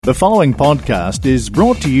The following podcast is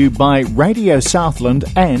brought to you by Radio Southland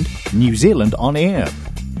and New Zealand On Air.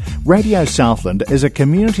 Radio Southland is a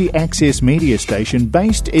community access media station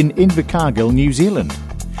based in Invercargill, New Zealand.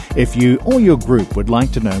 If you or your group would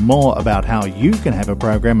like to know more about how you can have a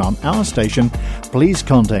program on our station, please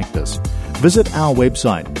contact us. Visit our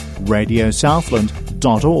website,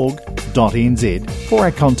 radiosouthland.org.nz, for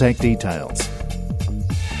our contact details.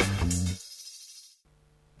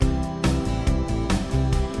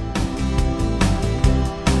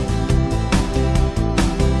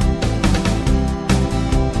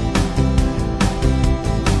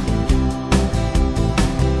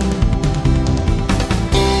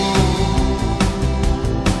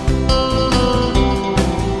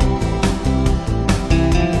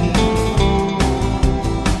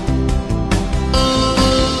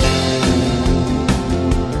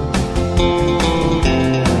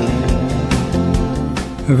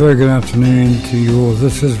 A very good afternoon to you all.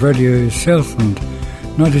 This is Radio Southland,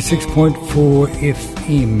 96.4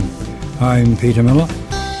 FM. I'm Peter Miller.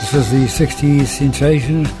 This is the 60s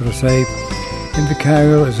Sensations. Got to say,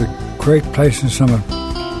 Invercargill is a great place in summer.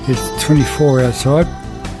 It's 24 outside,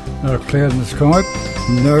 not a cloud in the sky,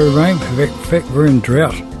 no rain. In fact, we're in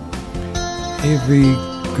drought. Every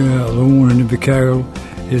lawn in Invercargill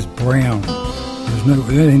is brown. There's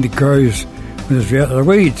nothing that grows when there's drought. The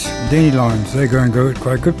weeds, dandelions, they grow and grow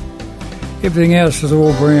quite good. Everything else is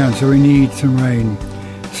all brown, so we need some rain.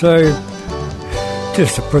 So,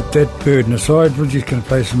 just to put that burden aside, we're just going to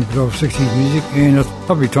play some good old 60s music, and it's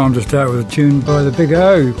probably time to start with a tune by the Big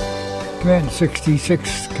O. Come out in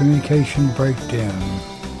 66, Communication Breakdown.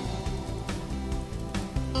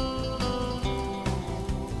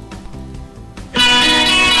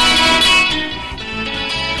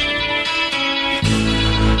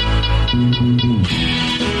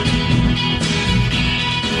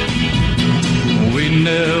 We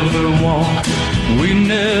never walk, we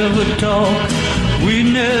never talk, we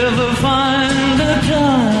never find the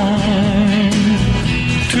time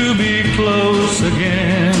to be close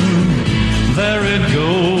again. There it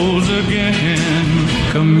goes again,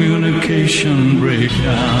 communication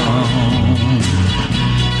breakdown.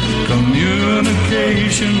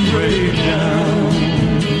 Communication breakdown.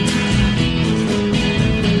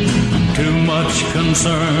 Too much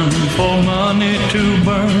concern for money to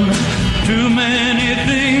burn, too many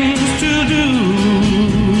things to do.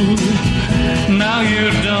 Now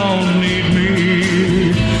you don't need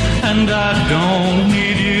me, and I don't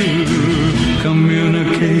need you.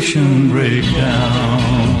 Communication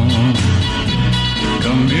breakdown.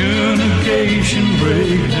 Communication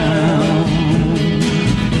breakdown.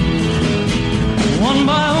 One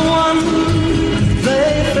by one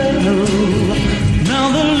they fell.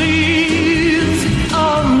 Now the leaves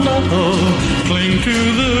of love cling to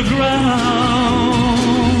the ground.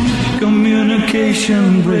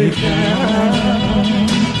 Communication breakdown.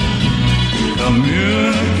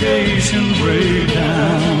 Communication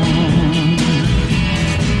breakdown.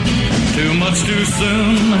 Too much too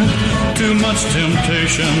soon, too much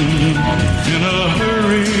temptation in a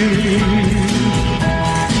hurry.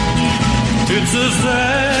 It's a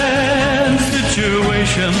sad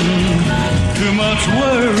situation, too much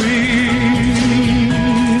worry.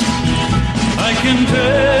 I can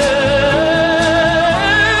tell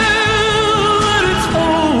that it's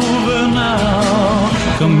over now.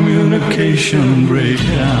 Communication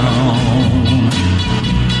breakdown.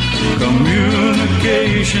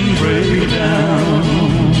 Communication breakdown.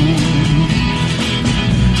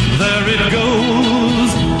 There it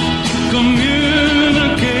goes.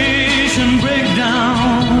 Communication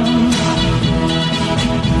breakdown.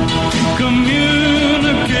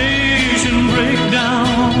 Communication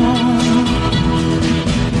breakdown.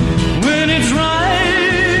 When it's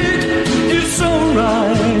right, it's so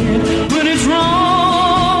right. When it's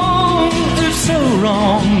wrong, it's so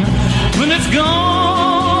wrong. When it's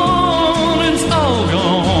gone, it's all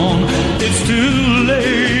gone. It's too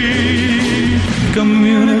late.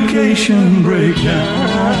 Communication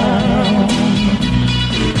breakdown.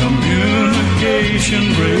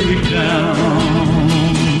 Communication breakdown.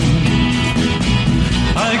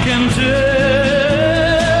 I can tell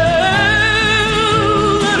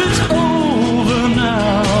that it's over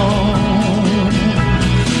now.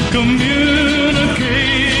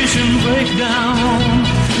 Communication breakdown.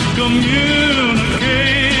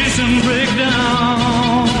 Communication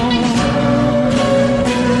breakdown.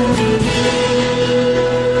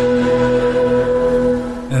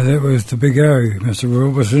 That was the Big O, Mr.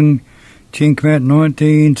 Robertson. Tune came out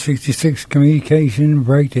 1966, Communication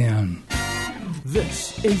Breakdown.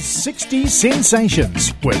 This is 60s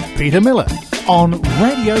Sensations with Peter Miller on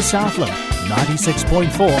Radio Southland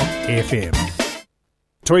 96.4 FM.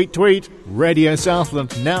 Tweet, tweet. Radio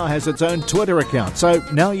Southland now has its own Twitter account, so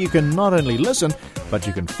now you can not only listen, but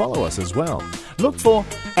you can follow us as well. Look for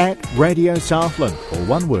 @Radio Southland, or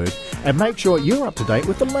one word, and make sure you're up to date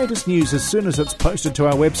with the latest news as soon as it's posted to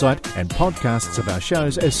our website and podcasts of our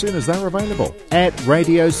shows as soon as they're available.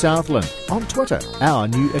 @Radio Southland on Twitter, our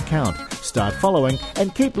new account. Start following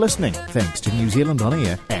and keep listening thanks to New Zealand On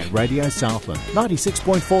Air at Radio Southland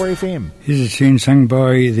 96.4 FM. Here's a tune sung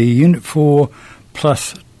by the Unit 4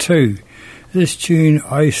 Plus 2. This tune,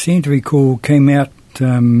 I seem to recall, came out,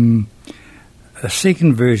 a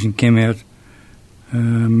second version came out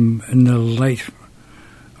in the late,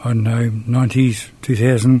 90s,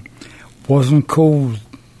 2000. Wasn't called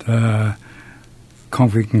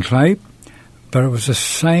Concrete and Clay, but it was the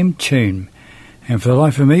same tune. And for the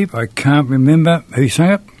life of me, I can't remember who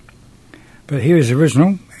sang it. But here is the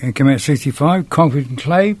original. It came out 65, Concrete and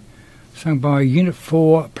Clay, sung by Unit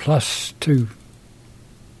 4 Plus 2.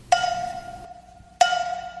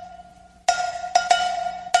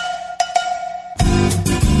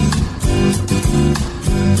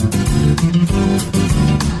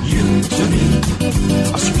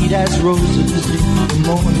 As roses in the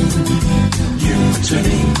morning, you to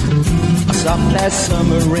me, a soft as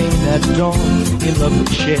summer rain at dawn, in love we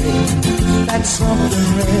share that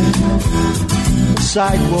something rare. The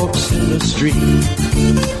sidewalks in the street,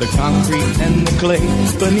 the concrete and the clay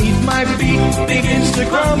beneath my feet begins to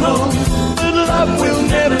crumble, but love will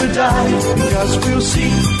never die, because we'll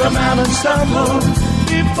see the mountain stumble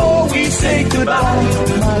before we say goodbye.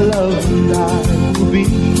 My love and I will be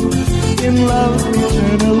in love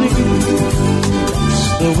eternally.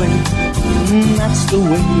 That's the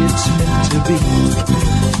way it's meant to be.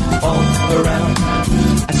 All around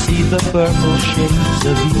I see the purple shades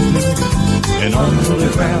of evening, and on the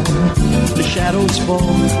ground the shadows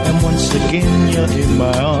fall, and once again you're in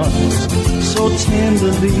my arms so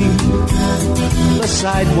tenderly. The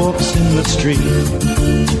sidewalks in the street,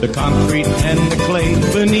 the concrete and the clay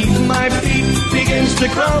beneath my feet begins to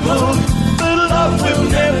crumble, but love will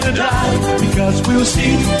never die, because we'll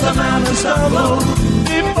see the mountain stumble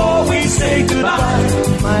before we say goodbye.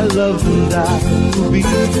 My love and I will be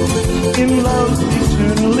in love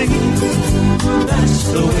eternally. That's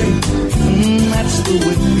the way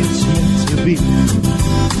it's meant to be.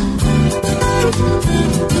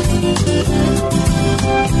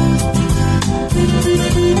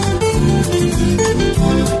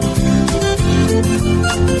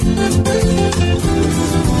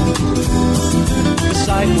 The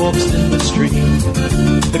sidewalks in the street,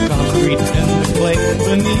 the concrete and the clay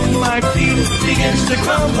beneath my feet begins to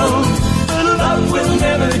crumble, but love will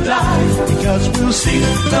never die, because we'll see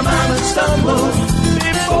the mountain stumble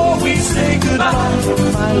before we say goodbye.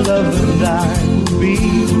 My love and I will be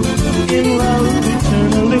in love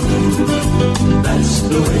eternally. That's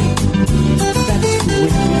the way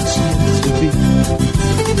it's meant to be.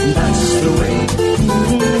 That's the way,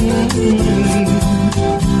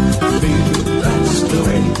 baby, that's the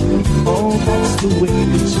way. Oh, that's the way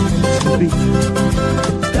it's meant to be.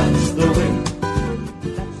 That's the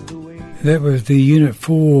way. That was the Unit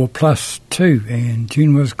 4 Plus 2, and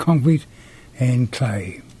tune was Concrete and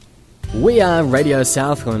Clay. We are Radio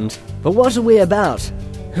Southland, but what are we about?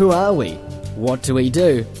 Who are we? What do we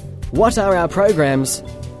do? What are our programs?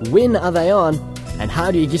 When are they on? And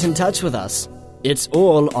how do you get in touch with us? It's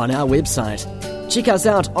all on our website. Check us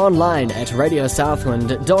out online at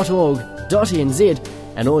radiosouthland.org.nz,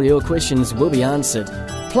 and all your questions will be answered.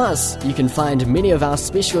 Plus, you can find many of our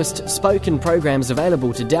specialist spoken programs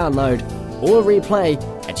available to download or replay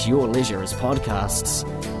at your leisure as podcasts.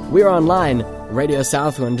 We're online,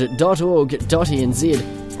 radiosouthland.org.nz,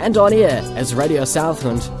 and on air as Radio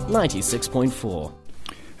Southland 96.4.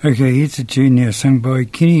 Okay, here's a tune now sung by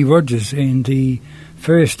Kenny Rogers and the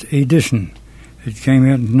first edition. It came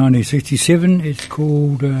out in 1967. It's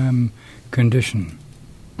called Condition.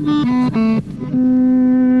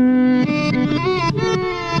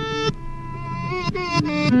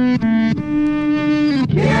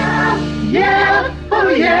 Yeah, oh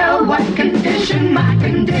yeah, what condition my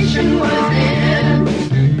condition was in.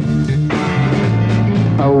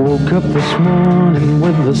 I woke up this morning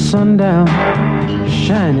with the sun down,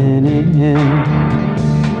 shining in.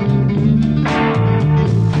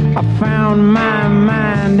 I found my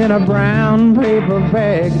mind in a brown paper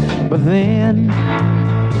bag, but then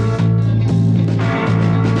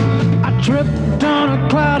I tripped on a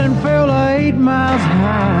cloud and fell 8 miles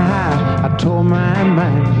high. I tore my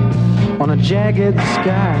mind on a jagged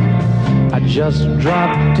sky. I just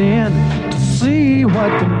dropped in to see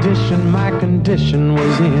what condition my condition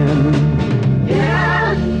was in.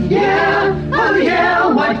 Yeah, yeah, oh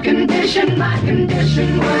yeah, what condition my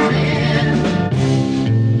condition was in.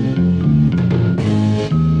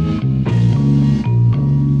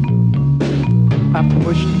 I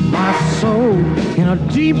pushed my soul in a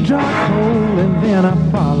deep dark hole and then I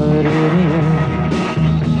followed it in.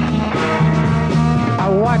 I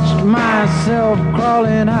watched myself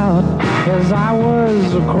crawling out as I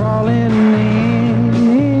was crawling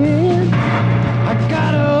in. I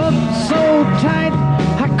got up so tight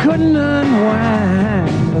I couldn't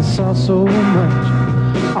unwind. I saw so much,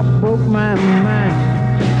 I broke my mind.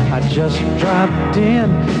 I just dropped in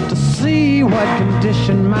to see what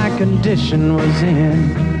condition my condition was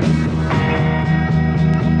in.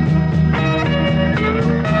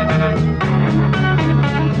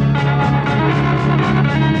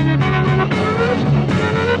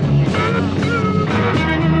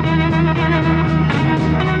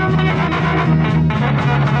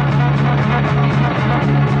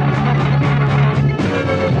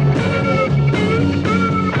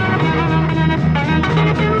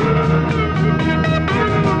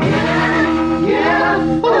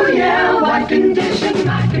 Condition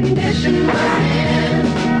my condition was in.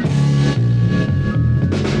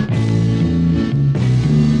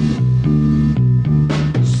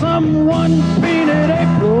 Someone painted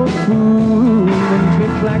April Fool in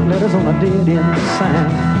big black letters on a dead-end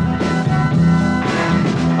sign.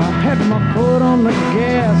 I had my foot on the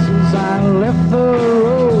gas as I left the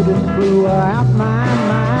road and blew out my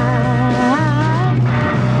mind.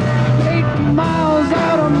 8 miles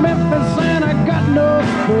out of Memphis and I got no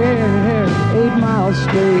fare. 8 miles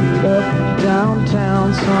straight up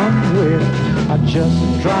downtown somewhere. I just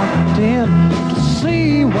dropped in to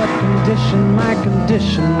see what condition my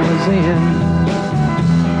condition was in.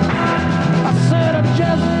 I said I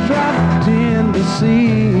just dropped in to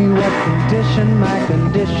see what condition my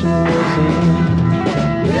condition was in.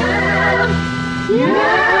 Yeah,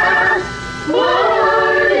 yeah,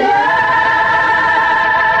 oh yeah.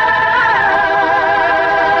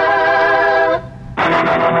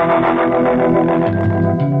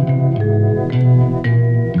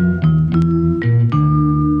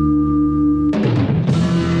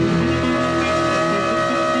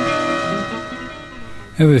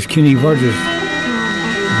 It was Kenny Rogers.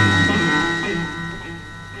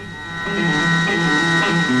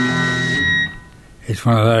 It's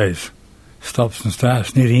one of those stops and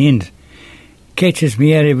starts near the end. Catches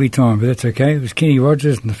me out every time, but that's okay. It was Kenny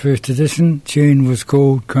Rogers in the first edition. Tune was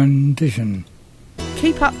called Condition.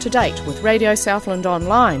 Keep up to date with Radio Southland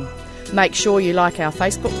online. Make sure you like our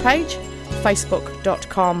Facebook page,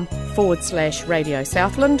 facebook.com/Radio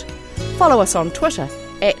Southland. Follow us on Twitter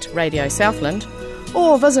 @Radio Southland,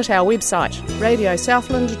 or visit our website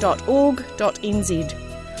radiosouthland.org.nz.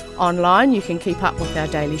 Online you can keep up with our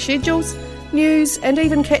daily schedules, news and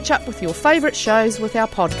even catch up with your favourite shows with our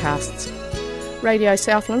podcasts. Radio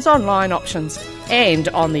Southland's online options, and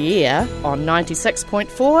on the air on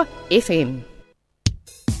 96.4 FM.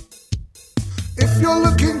 If you're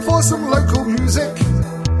looking for some local music,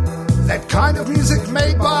 that kind of music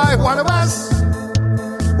made by one of us,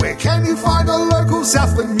 where can you find the local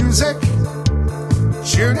Southland music?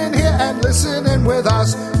 Tune in here and listen in with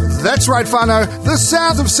us. That's right, whānau, the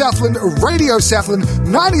sound of Southland, Radio Southland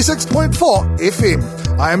 96.4 FM.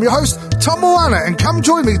 I am your host, Tom Moana, and come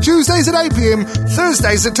join me Tuesdays at 8 p.m,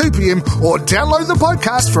 Thursdays at 2 p.m, or download the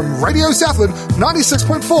podcast from Radio Southland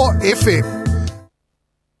 96.4 FM.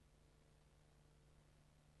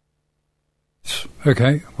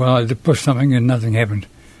 Okay, well, I pushed something and nothing happened.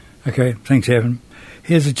 Okay, thanks, Evan.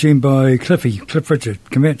 Here's a tune by Cliff Richard,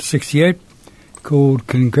 came out 68, called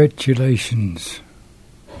Congratulations.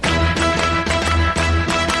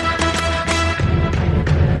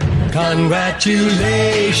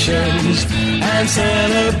 Congratulations and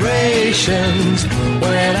celebrations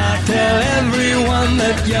when I tell everyone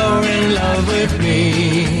that you're in love with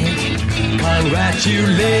me.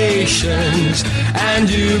 Congratulations and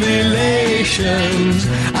jubilations.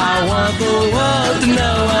 I want the world to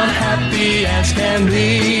know I'm happy as can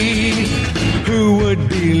be. Who would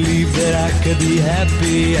believe that I could be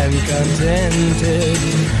happy and contented?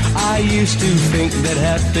 I used to think that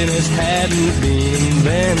happiness hadn't been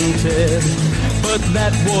invented, but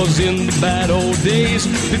that was in the bad old days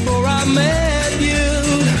before I met you.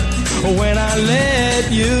 When I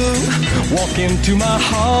let you walk into my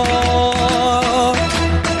heart.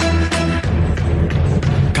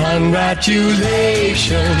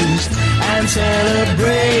 Congratulations and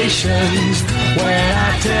celebrations when I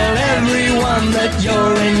tell everyone that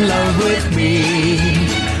you're in love with me.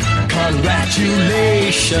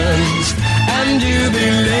 Congratulations and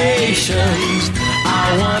jubilations. I I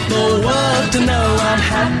want the world to know I'm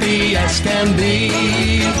happy as can be.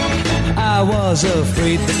 I was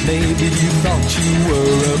afraid that maybe you thought you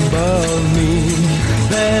were above me,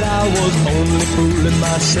 that I was only fooling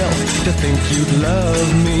myself to think you'd love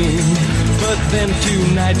me. But then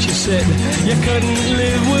tonight you said you couldn't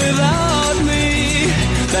live without me,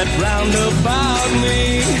 that round about me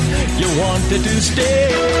you wanted to stay.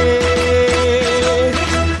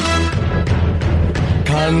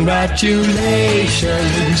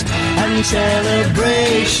 Congratulations and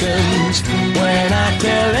celebrations when I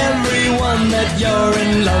tell everyone that you're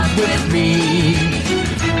in love with me.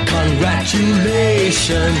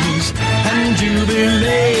 Congratulations and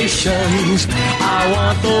jubilations, I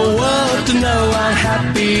want the world to know I'm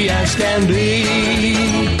happy as can be.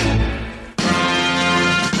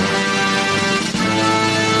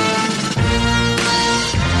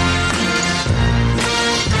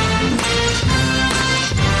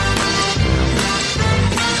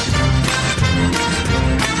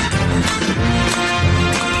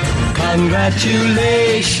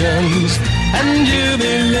 Congratulations and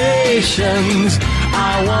jubilations,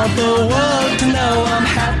 I want the world to know I'm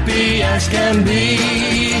happy as can be.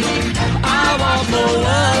 I want the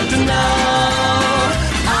world to know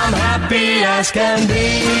I'm happy as can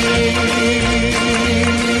be.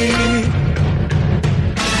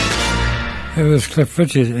 It was Cliff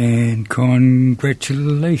Richard and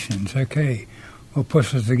congratulations. Okay, we'll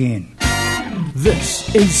push this again.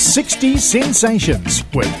 This is 60s Sensations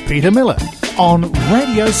with Peter Miller on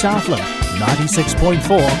Radio Southland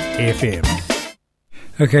 96.4 FM.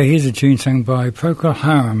 Okay, here's a tune sung by Procol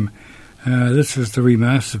Harum. This is the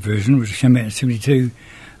remastered version, which came out in 72,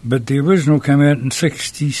 but the original came out in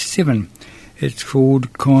 67. It's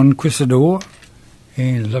called Conquistador,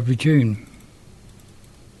 and a lovely tune.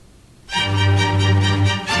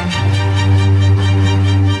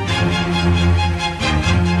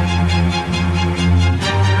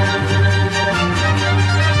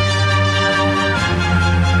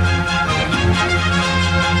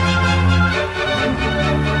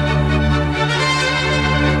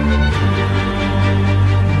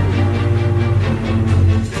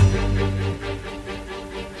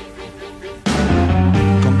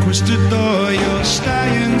 Conquistador, your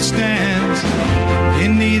stallion stands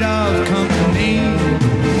in need of company,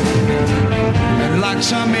 and like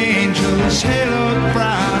some angel's haloed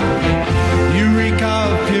brow, you reek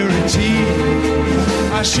of purity.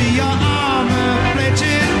 I see your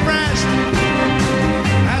armor-plated breast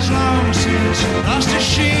has long since lost its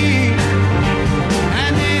sheen,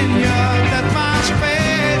 and in your death-mask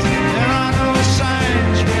face there are no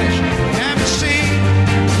signs which can be seen.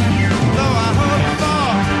 Though I hope for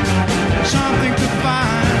something to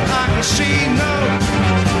find, I can see no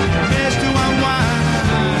place to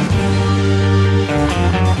unwind.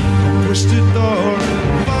 Twisted door, a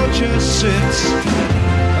vulture sits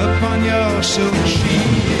upon your silk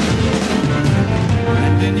sheet,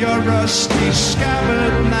 and in your rusty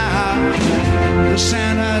scabbard now the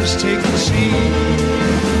sand has taken seed.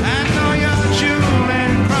 And though your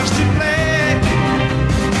jewel-encrusted blade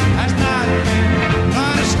has not been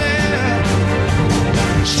understood,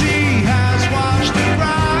 she has washed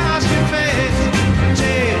across your face,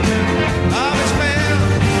 taken of its veil.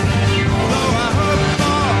 Though I hope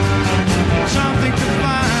for something to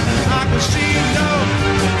find, I could see no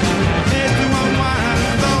place to unwind.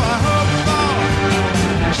 Though I hope for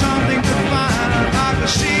something to find, I could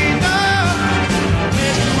see no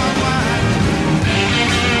place to unwind.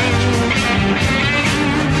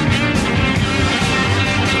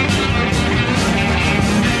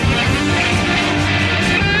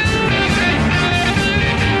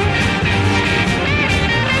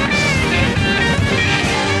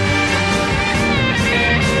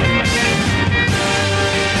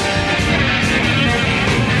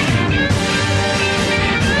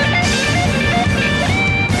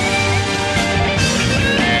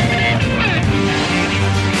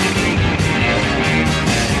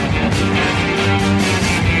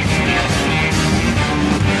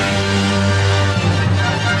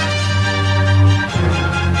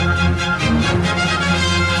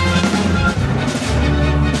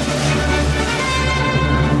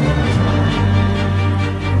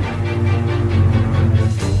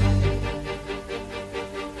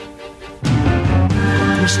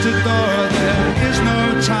 Twisted door, there is no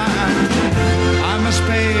time, I must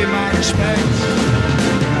pay my respects.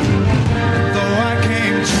 Though I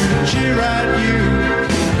came to jeer at you,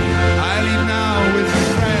 I leave now with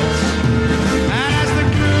regrets. And as the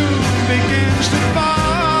gloom begins to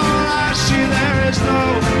fall, I see there is no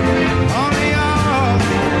only all.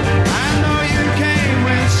 I know you came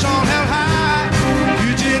when soul held high,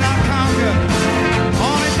 you did not conquer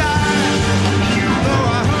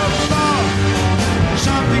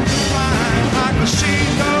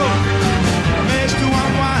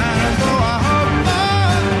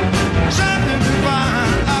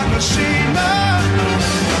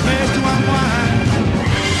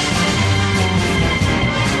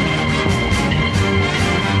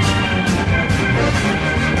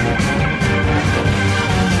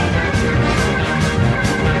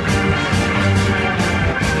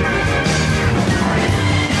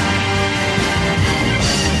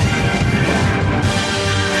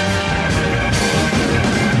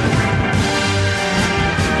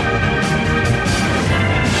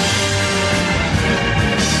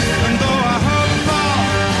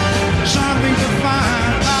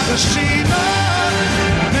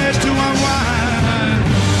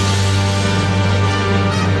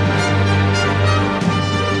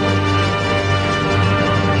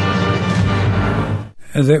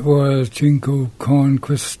That was a tune called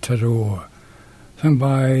Conquistador, sung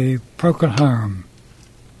by Procol Harum.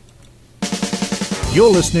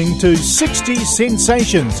 You're listening to 60s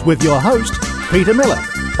Sensations with your host, Peter Miller,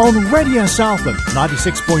 on Radio Southland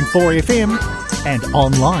 96.4 FM and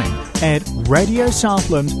online at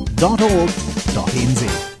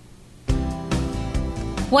radiosouthland.org.nz.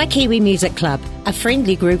 Waikiwi Music Club, a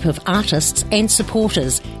friendly group of artists and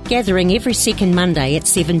supporters gathering every second Monday at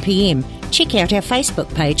 7pm. Check out our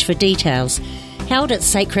Facebook page for details. Held at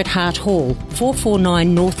Sacred Heart Hall,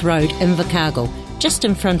 449 North Road, Invercargill, just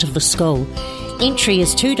in front of the school. Entry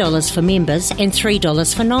is $2 for members and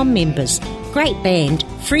 $3 for non-members. Great band,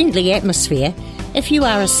 friendly atmosphere. If you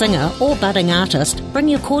are a singer or budding artist, bring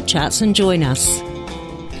your chord charts and join us.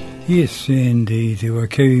 Yes, indeed, the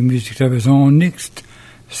Waikiwi Music Club is on next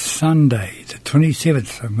Sunday, the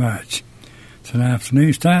 27th of March. It's an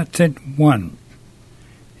afternoon, starts at 1.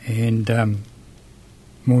 And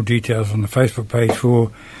more details on the Facebook page for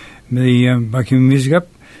the Waikiwi Music Club.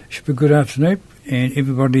 Should be a good afternoon, and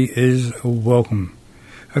everybody is welcome.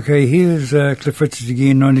 Okay, here's Cliff Richards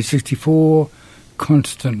again, 1964,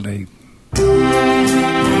 Constantly.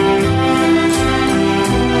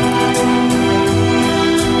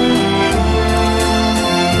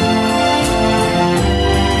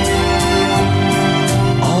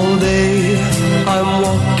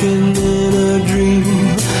 In a dream,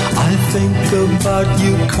 I think about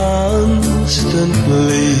you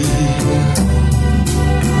constantly.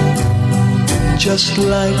 Just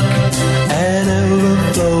like an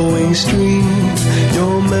ever-flowing stream,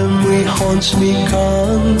 your memory haunts me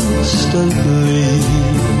constantly.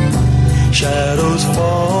 Shadows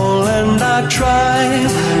fall and I try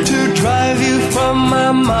to drive you from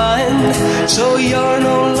my mind, so you're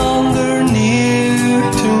no longer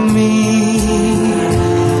near to me.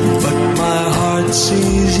 My heart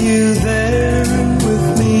sees you there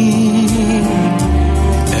with me.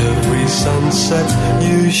 Every sunset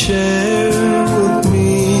you share with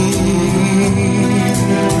me.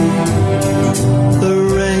 The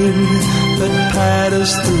rain that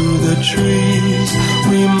patters through the trees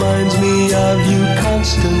reminds me of you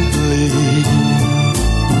constantly.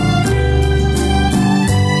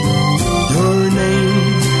 Your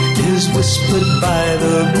name is whispered by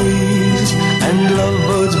the breeze, and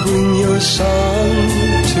lovebirds bring your song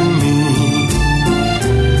to me.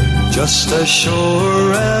 Just as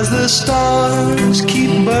sure as the stars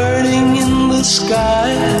keep burning in the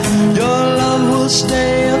sky, your love will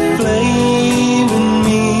stay aflame in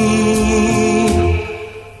me.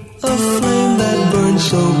 A flame that burns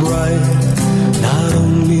so bright, not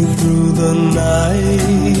only through the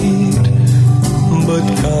night, but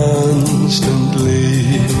constantly.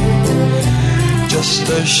 Just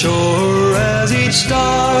as sure as each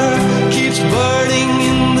star keeps burning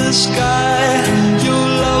in the sky, your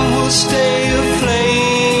love will stay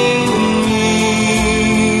aflame in me.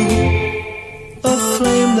 A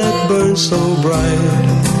flame that burns so bright,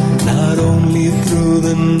 not only through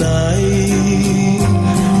the night,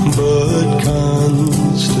 but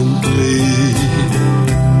constantly.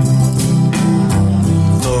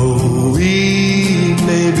 Though we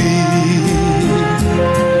may be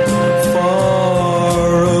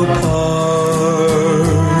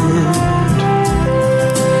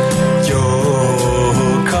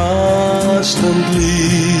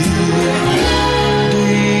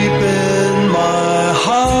deep in my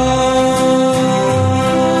heart.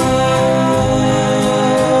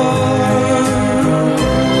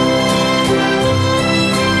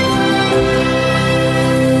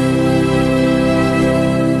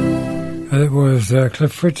 That was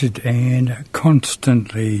Cliff Richard and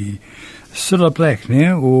Constantly. Cilla Black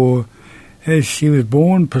now, or as she was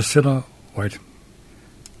born, Priscilla White.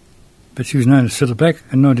 But she was known as Cilla Black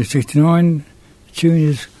in 1969. The tune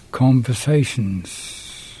is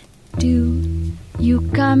Conversations. Do you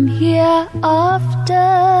come here often?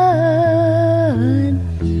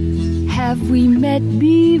 Have we met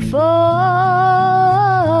before?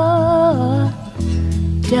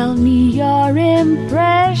 Tell me your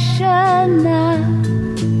impression now.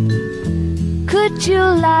 Could you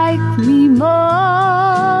like me more?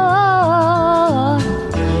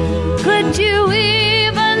 Could you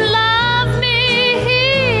even love me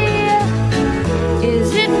here?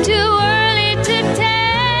 Is it too early to tell?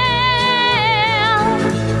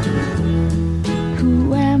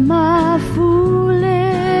 Who am I fooling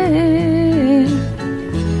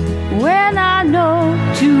when I know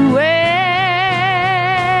too well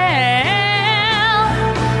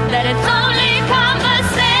that it's only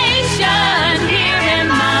conversation here in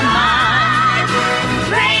my mind?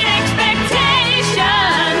 Great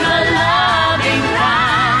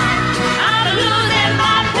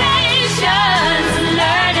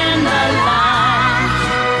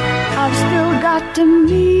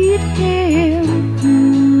meet him.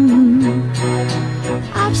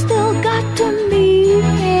 I've still got to meet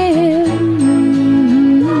him.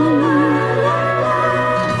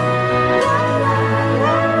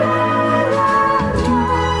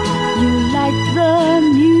 You like the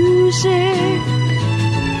music?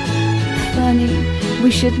 Funny, we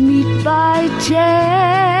should meet by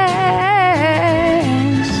chance.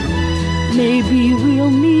 Maybe we'll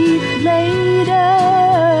meet later.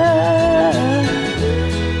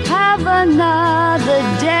 Have another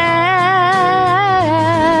dance.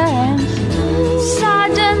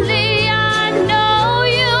 Suddenly I know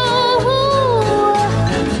you.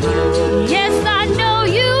 Yes, I know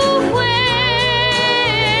you will.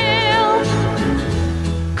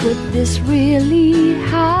 Could this really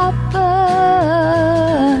happen?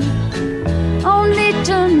 Only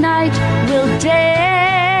tonight we'll dance.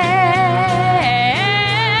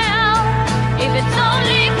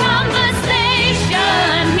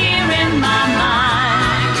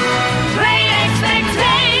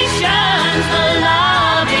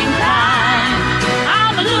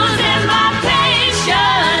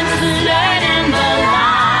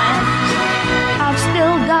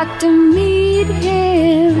 To meet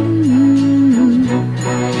him.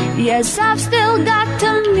 Yes, I've still got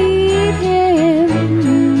to meet him.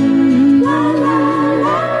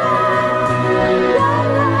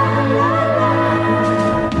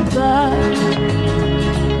 But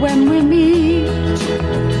when we meet,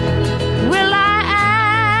 will I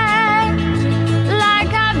act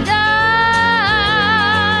like I've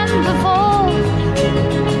done before?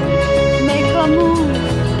 Make a move,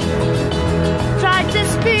 try to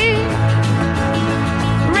speak.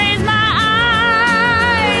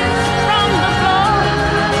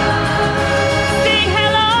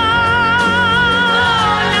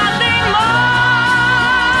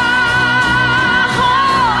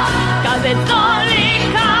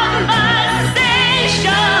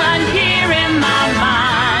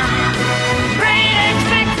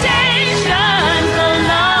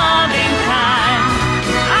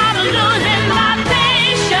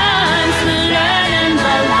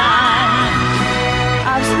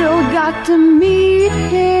 To meet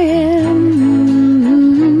him.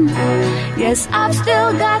 Yes, I've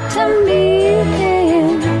still got to meet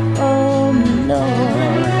him. Oh,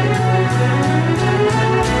 Lord.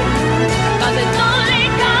 'Cause it's only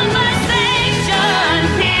conversation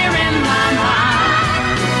here in my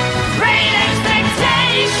mind. Great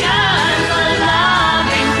expectations, a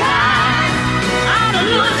loving kind. I'm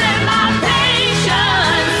losing my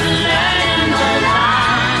patience, learning the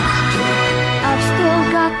lines. I've still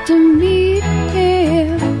got to meet him.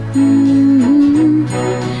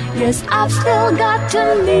 Yes, I've still got to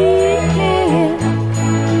meet him.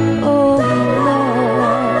 Oh, Lord.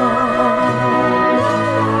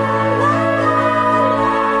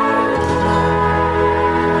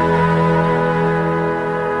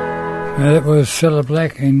 That was Cilla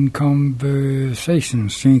Black in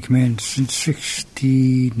Conversations, tune commenced in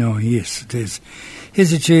 69. Yes, it is.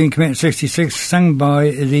 Here's a tune commenced 66, sung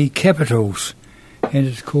by the Capitals, and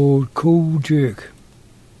it's called Cool Jerk.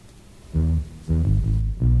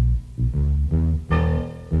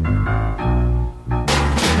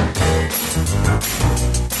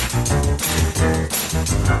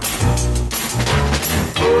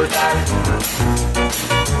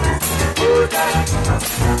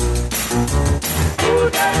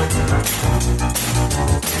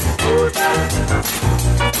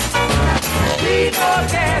 People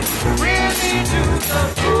can really do the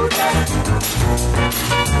food.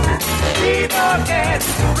 People can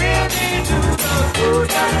really do the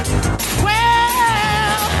food.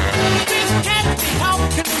 Well, this cat be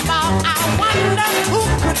talking about, I wonder who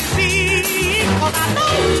could it be? 'Cause I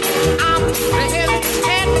know I'm the heaviest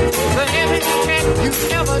cat you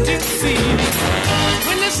ever did see.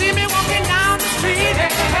 When you see me walking down the street,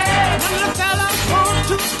 when the fellas want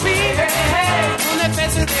to speak, on their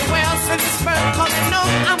faces they wear silly spurs, 'cause they know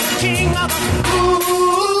I'm the king of the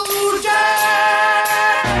cool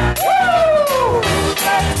jazz. Woo! Cool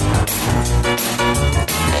jazz.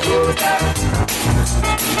 Cool jazz.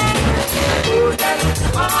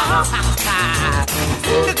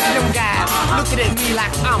 Look at them guys looking at me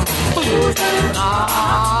like I'm a fool.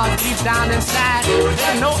 Deep down inside,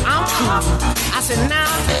 they know I'm cool. I said now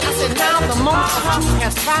the moment of truth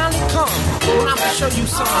has finally come. And I'm gonna show you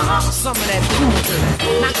some of that cool thing.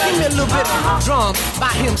 Now give me a little bit of drum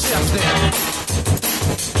by himself there.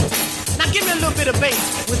 Now give me a little bit of bass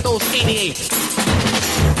with those 88s.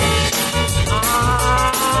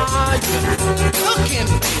 You're cooking.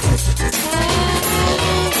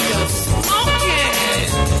 You're smoking.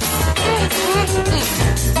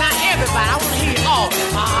 Now everybody, I want to hear you all.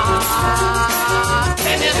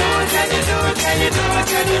 Come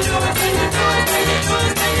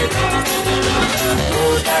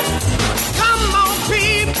on,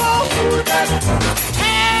 people.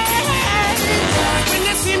 Hey, when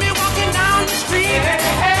they see me walking down the street,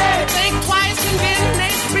 think twice and then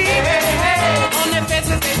they speak. On their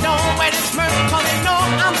faces they don't wear the smirk, 'cause they know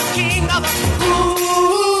I'm the king of the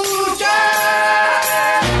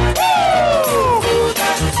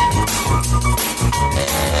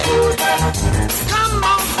Come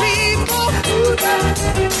on, people.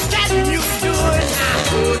 Can you do it now?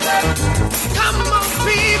 Come on,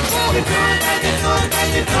 people.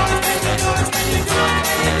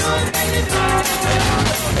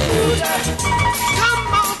 Come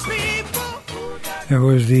on, people. That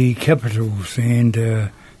was the Capitals, and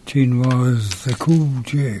tune was The Cool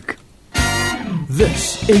Jerk.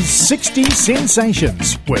 This is 60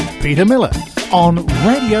 Sensations with Peter Miller on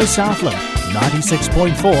Radio Southland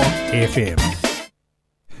 96.4 FM.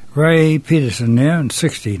 Ray Peterson now in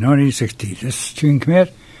 1960. This tune came out,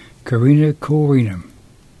 Corina Corina.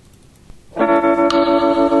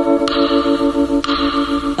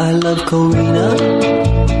 I love Corina.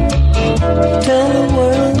 Tell the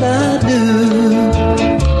world I do.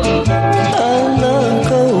 I love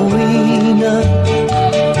Corina.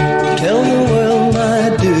 Tell the world I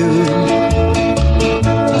do.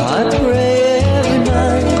 I pray every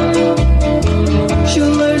night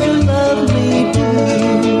she'll learn to love me too.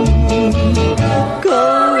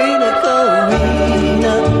 Corina,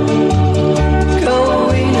 Corina.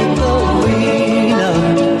 Corina, Corina.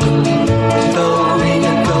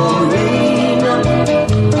 Corina, Corina.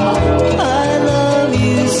 I love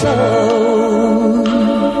you so.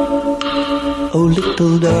 Oh,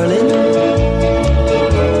 little darling,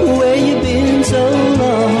 where you been so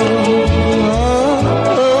long?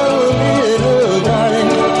 Oh, little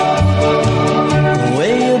darling,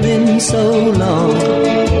 where you been so long?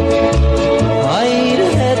 I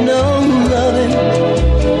ain't had no loving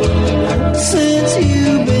since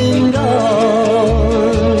you've been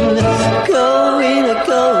gone. Corina,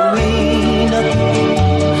 Corina,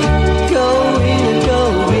 Corina,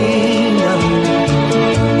 Corina,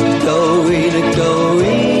 Corina,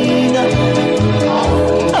 Corina,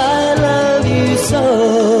 I love you so.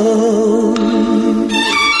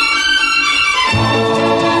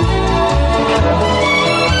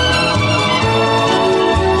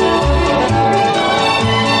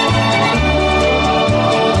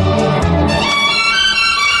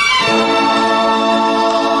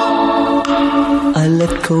 I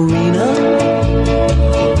left Corina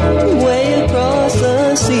way across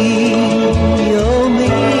the sea. Oh me,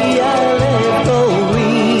 I left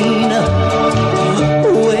Corina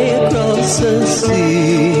way across the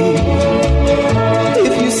sea.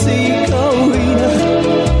 If you see Corina,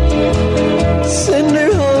 send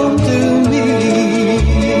her home to me.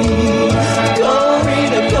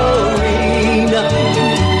 Corina, Corina,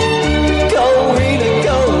 Corina,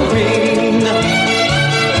 Corina,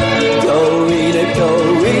 Corina,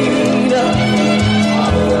 Corina,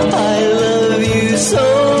 I love you so.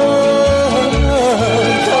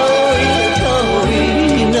 Corina,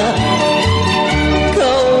 Corina,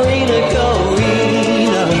 Corina,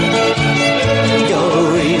 Corina,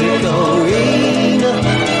 Corina, Corina,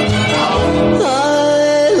 I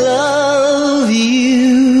love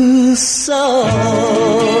you so.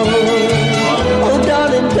 Oh,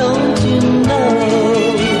 darling, don't you know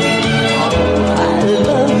I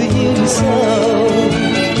love you so?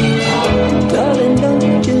 Darling,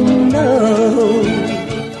 don't you know?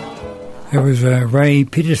 That was Ray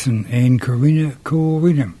Peterson and Corina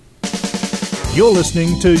Corina. You're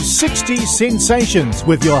listening to 60 Sensations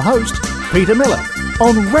with your host, Peter Miller,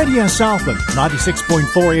 on Radio Southland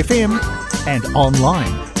 96.4 FM and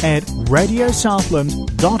online at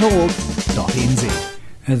radiosouthland.org.nz.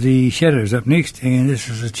 The Shadows up next, and this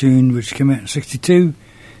is a tune which came out in 62.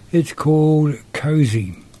 It's called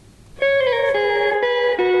Cozy.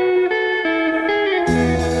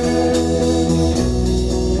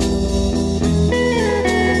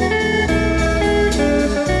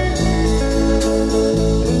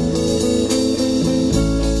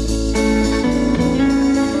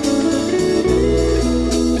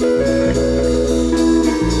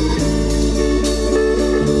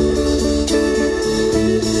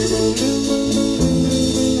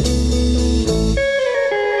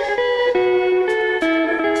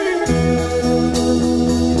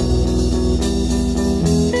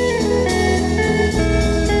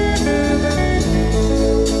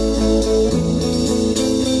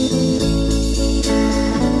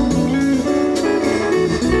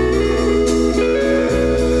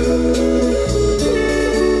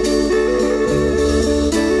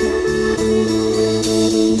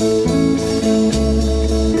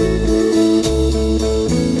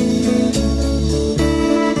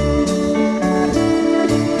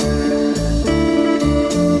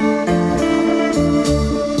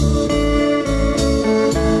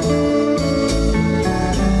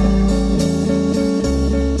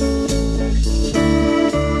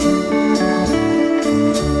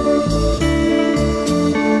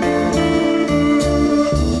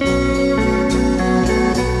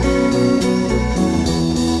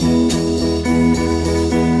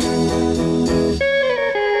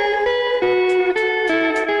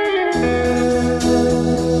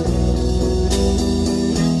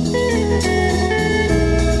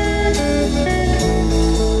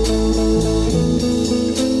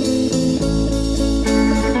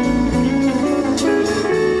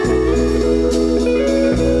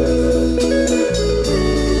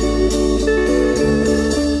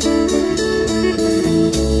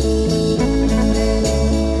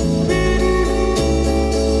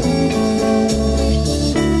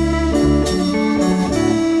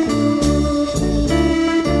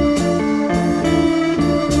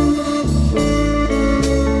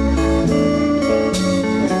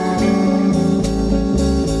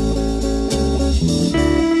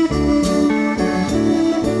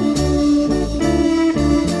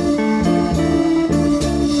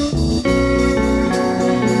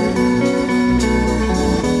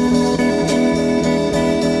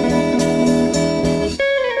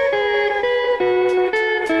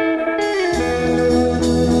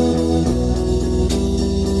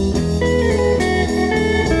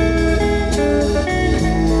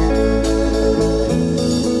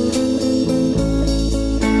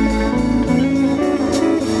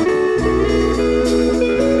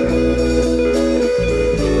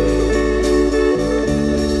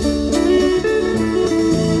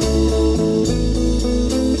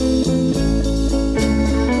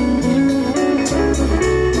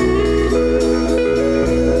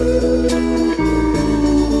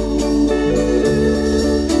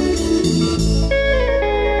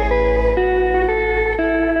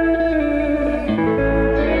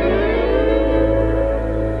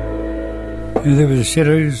 And there were the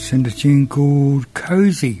Shadows and a tune called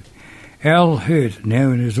Cozy. Al Hurt,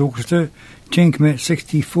 now in his orchestra. Tune came out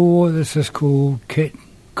 64. This is called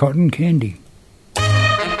Cotton Candy.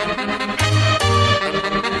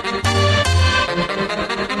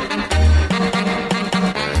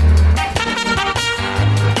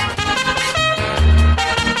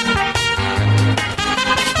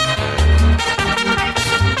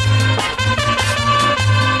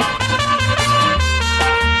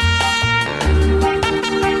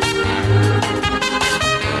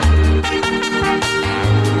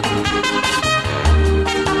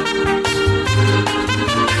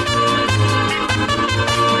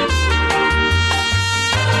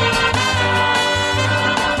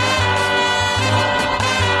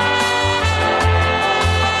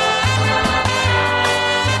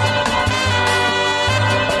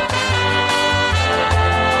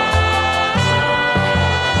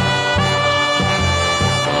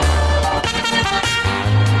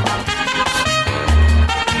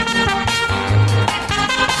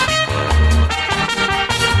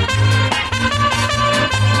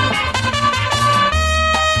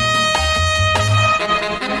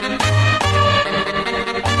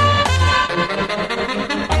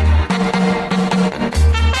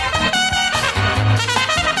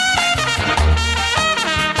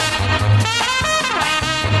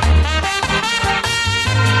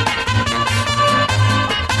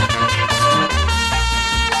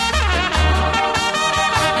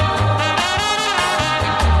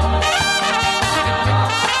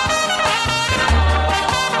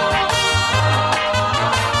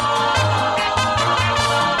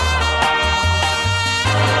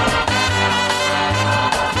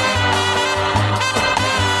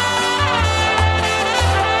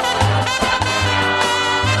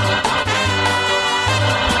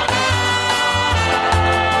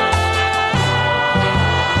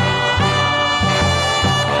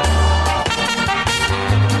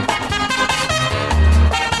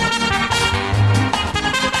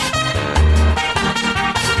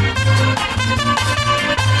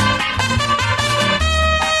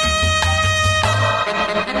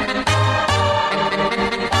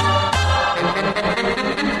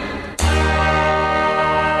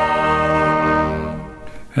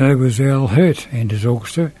 That was Al Hurt and his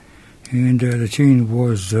orchestra, and the tune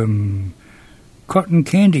was Cotton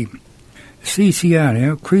Candy. CCR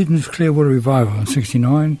now, Creedence Clearwater Revival in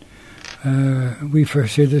 69. We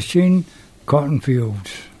first heard this tune, Cotton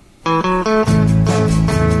Fields.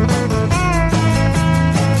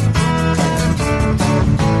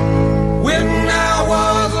 When I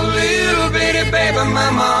was a little bitty baby, my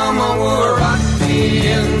mama would rock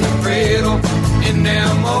me in the cradle in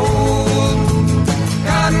them old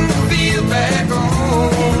cotton field back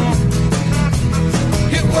home.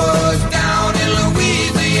 It was down in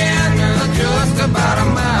Louisiana, just about a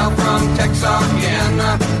mile from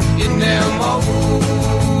Texarkana, in them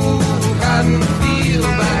old cotton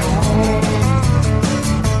field back home.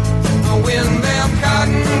 When them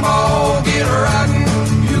cotton balls get rotten,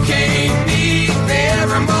 you can't beat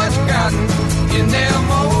very much cotton in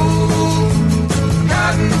them old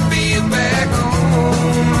cotton field back home.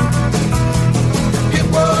 It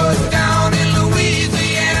was down in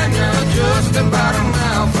Louisiana, just about a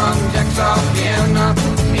mile from Texarkana,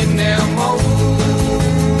 in them old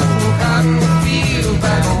cotton field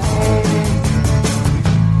back home.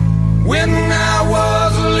 When I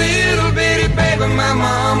was a little bitty baby, my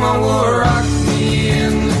mama would rock me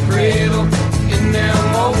in the cradle in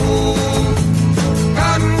them old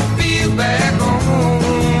cotton field back home.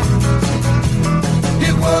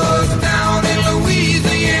 It was down in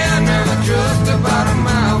Louisiana, just about a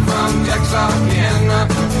mile from Texarkana,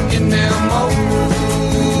 in them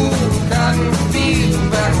old cotton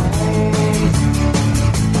field back home.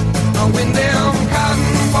 When them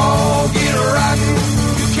cotton balls get rotten,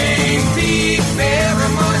 you can't beat very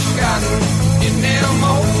much cotton in them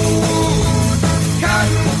old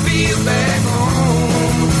cotton field back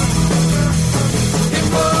home. It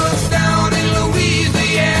was down in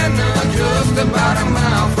Louisiana, just about a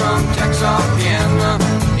mile from Texarkana,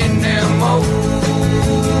 in them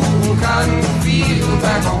old cotton field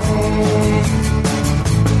back home.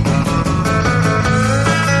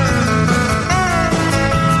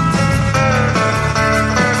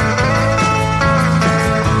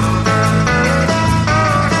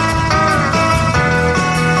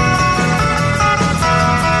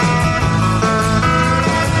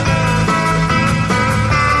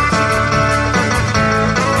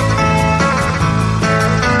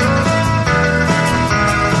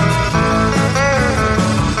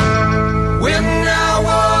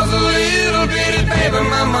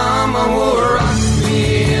 My mama would rock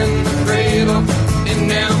me in the cradle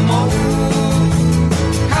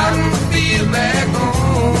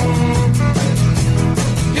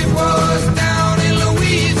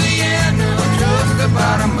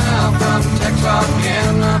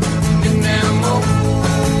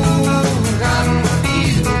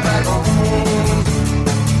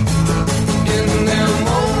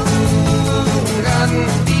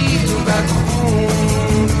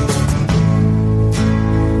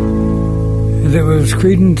That was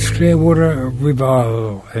Creedence Clearwater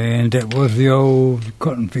Revival, and that was the old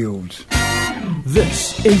cotton fields.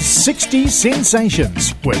 This is 60s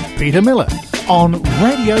Sensations with Peter Miller on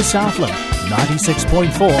Radio Southland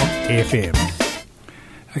 96.4 FM.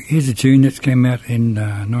 Here's a tune that came out in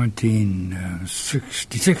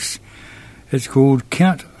 1966. It's called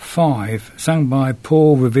Count 5, sung by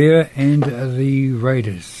Paul Revere and the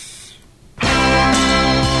Raiders.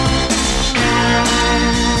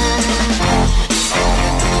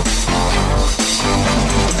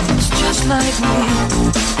 Just like me,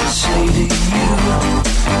 say to you,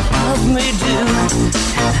 love me do,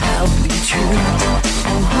 and I'll be true.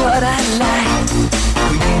 And what I'd like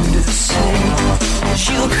for you to say,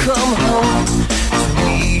 she'll come home to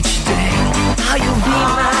me each day. How you'll be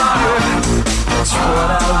my girl, that's what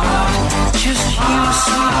I want. Just you,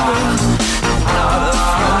 sweet girl, not a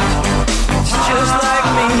front. It's just like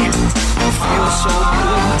me, I feel so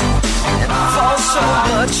good, and I fall so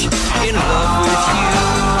much in love with you.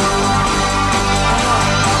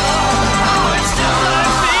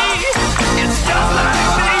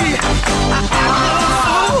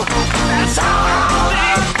 That's how I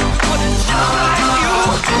think, but it's just like you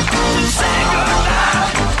to say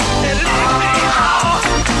goodnight and leave me out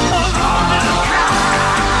alone in the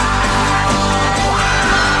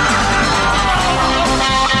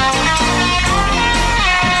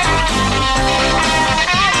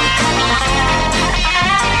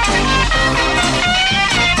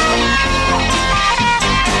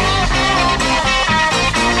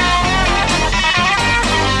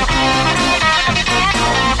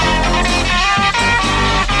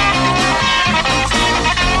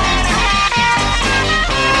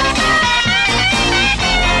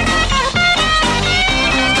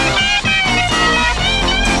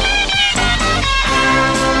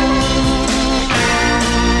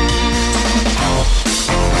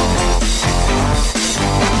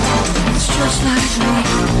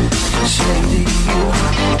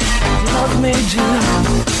me do,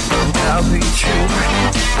 and I'll be true.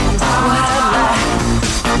 What I'd like you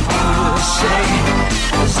to say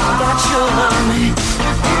is that you'll love me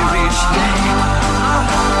here each day.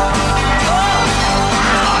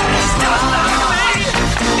 It's just like me,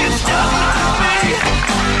 it's just like me.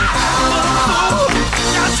 I'm a fool,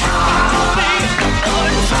 that's how I'll be.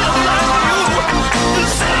 It's just like you to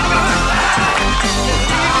say goodbye and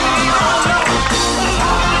leave me all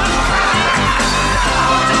alone and cry. It's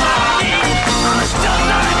just like me, it's just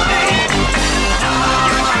like you,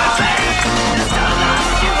 it's just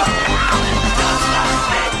like you, it's just like me, it's just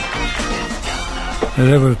like me.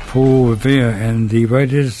 That was Paul Revere and the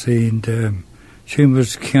Raiders, and tune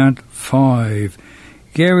was Count 5.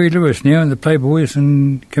 Gary Lewis now and the Playboys,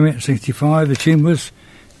 and came out in 65. The tune was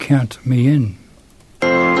Count Me In.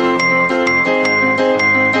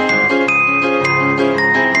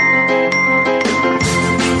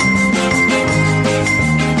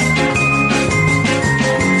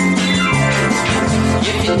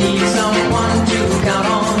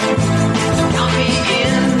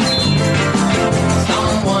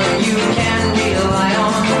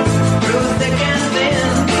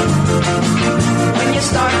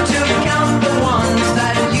 Start to count the ones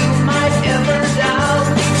that you might ever doubt.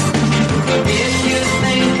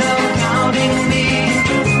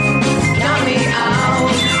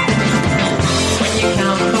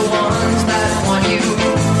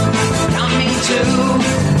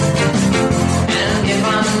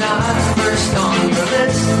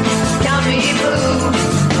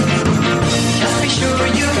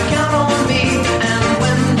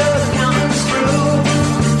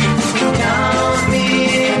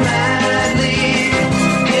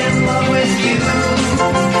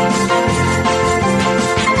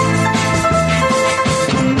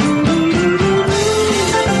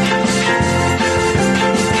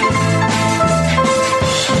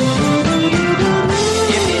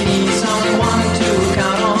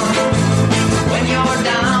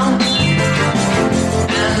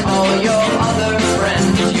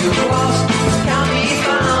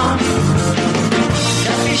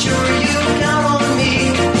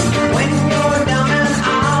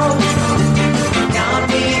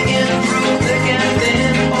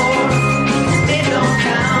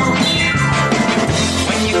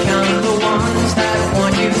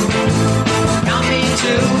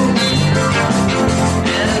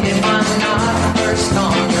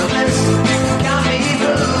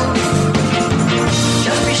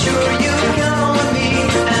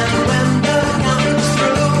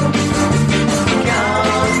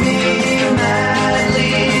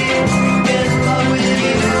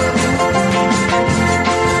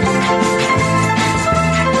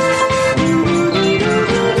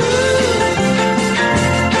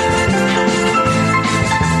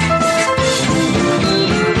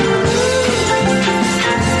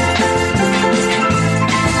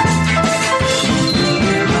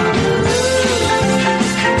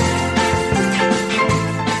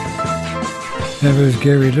 That was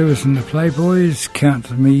Gary Lewis and the Playboys, Count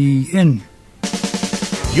Me In.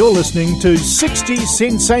 You're listening to 60s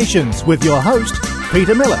Sensations with your host,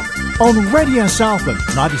 Peter Miller, on Radio Southland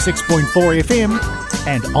 96.4 FM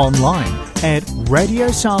and online at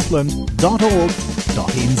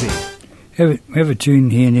radiosouthland.org.nz. We have a tune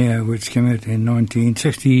here now which came out in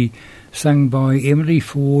 1960, sung by Emily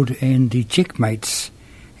Ford and the Checkmates,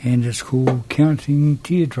 and it's called Counting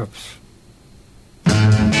Teardrops.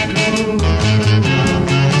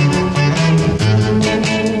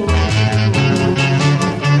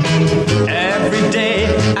 Every day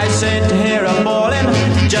I sit here a-bawling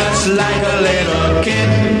just like a little kid.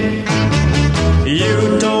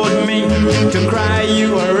 You told me to cry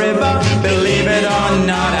you a river, believe it or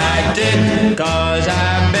not I did. 'Cause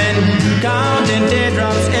I've been counting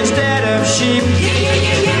teardrops instead of sheep.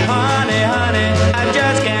 Honey, honey, I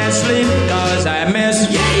just can't sleep 'cause I miss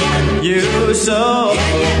you so.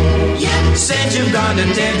 Since you've gone the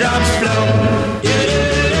teardrops flow.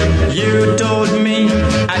 You told me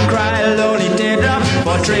I'd cry lonely teardrops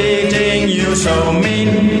for treating you so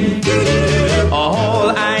mean.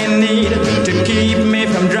 All I need to keep me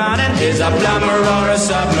from drowning is a plumber or a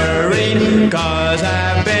submarine. 'Cause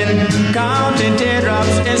I've been counting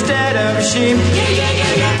teardrops instead of sheep.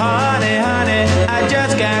 Honey, honey, I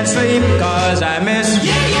just can't sleep 'cause I miss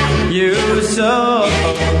you so.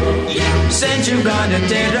 Since you've gone the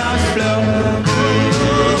teardrops flow.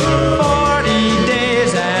 40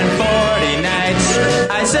 days and 40 nights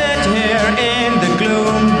I sit here in the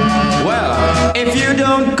gloom. Well, if you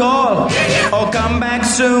don't call or come back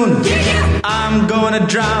soon, I'm gonna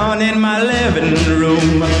drown in my living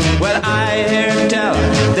room. Well, I hear tell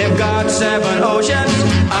they've got 7 oceans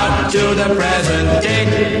up to the present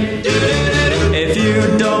date. If you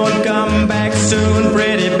don't come back soon,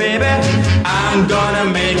 pretty baby, I'm gonna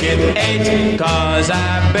make it 8. 'Cause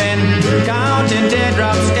I've been counting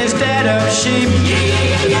teardrops instead of sheep.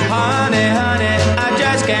 Honey, honey, I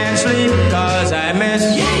just can't sleep 'cause I miss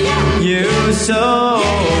you so.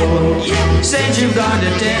 Since you've gone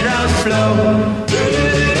the teardrops flow.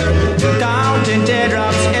 Counting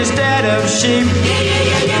teardrops instead of sheep.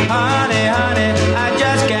 Honey, honey, I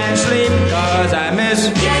just can't sleep 'cause I miss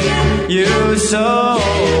you so.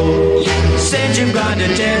 Since you've gone the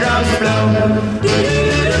teardrops flow.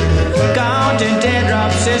 Counting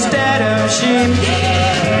teardrops instead of sheep.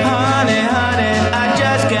 Honey, honey, I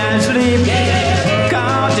just can't sleep.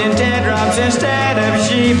 Counting teardrops instead of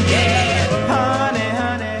sheep. Honey,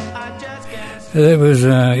 honey, I just can't sleep. That was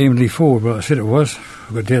Emily Ford. Well, I said it was.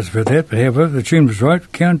 I've got doubts about that, but however, the tune was right.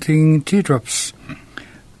 Counting Teardrops.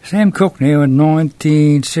 Sam Cooke now in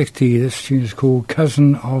 1960. This tune is called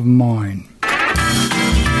Cousin of Mine.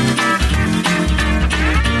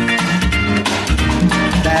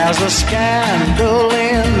 There's a scandal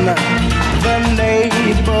in the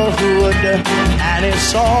neighborhood, and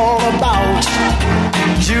it's all about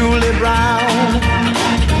Julie Brown.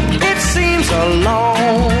 It seems a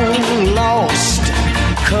long lost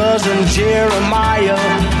cousin Jeremiah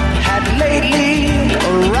had lately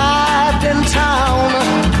arrived in town.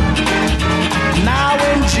 Now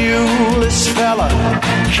when Julie's fella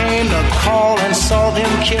came to call and saw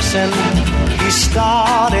them kissing, he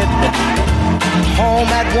started home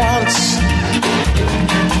at once.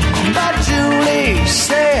 But Julie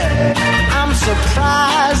said, I'm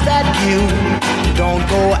surprised that you don't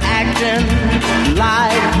go acting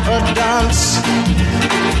like a dunce.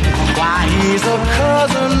 Why, he's a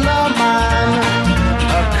cousin of mine,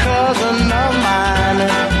 a cousin of mine.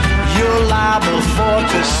 You're liable for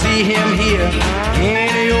to see him here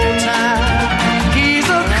any old time. He's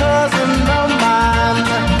a cousin of mine,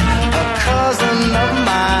 a cousin of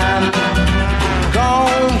mine.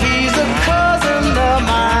 Gone, he's a cousin of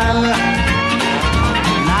mine.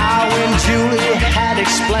 Now when Julie had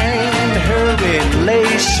explained her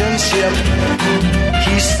relationship,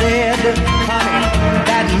 he said, honey,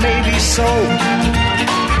 that may be so,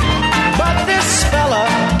 but this fella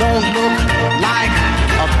don't look like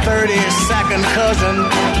a 32nd cousin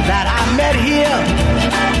that I met here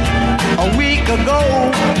a week ago.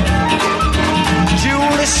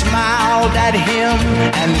 Julie smiled at him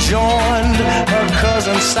and joined her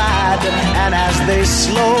cousin's side, and as they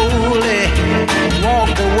slowly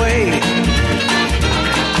walked away,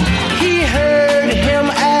 he heard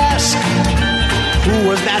him ask, who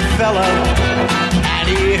was that fella? And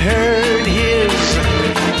he heard his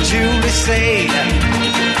Julie say,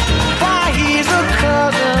 why, he's a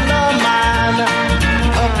cousin of mine,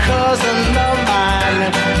 a cousin of mine.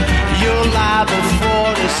 You're liable for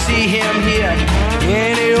to see him here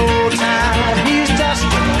any old time. He's just a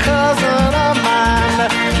cousin of mine,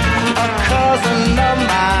 a cousin of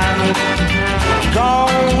mine.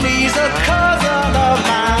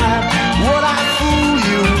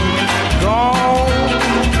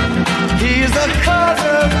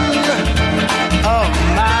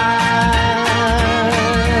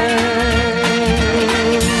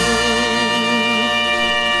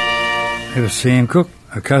 was Sam Cooke,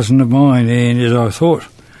 a cousin of mine, and as I thought,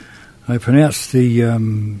 I pronounced the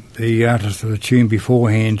artist of the tune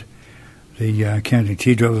beforehand, the Counting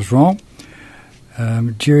Teardrops, wrong.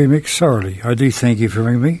 Jerry McSorley, I do thank you for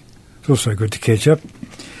ringing me. It's also good to catch up.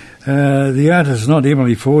 The artist is not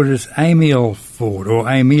Emily Ford, it's Emil Ford, or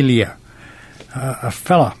Amelia, a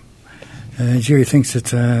fella. Jerry thinks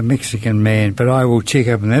it's a Mexican man, but I will check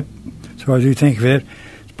up on that. So I do thank you for that.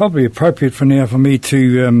 It's probably appropriate for now for me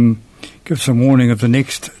to give some warning of the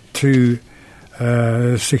next two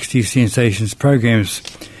 60 Sensations programs.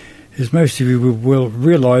 As most of you will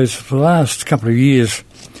realise, for the last couple of years,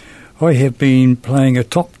 I have been playing a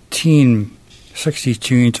top 10 60s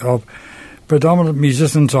tunes of predominant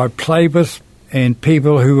musicians I played with and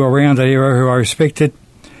people who were around that era who I respected.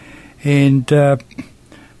 And there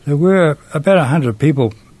were about 100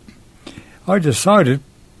 people. I decided,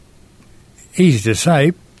 easy to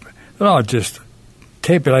say, that I'd just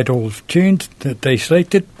tabulate all the tunes that they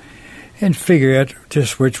selected and figure out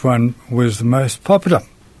just which one was the most popular.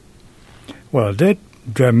 Well, I did.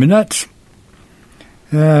 Drove me nuts.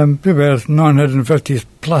 About 950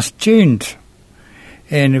 plus tunes.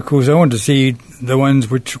 And, of course, I wanted to see the ones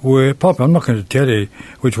which were popular. I'm not going to tell you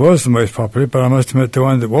which was the most popular, but I must admit the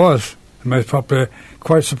one that was the most popular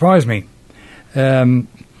quite surprised me. I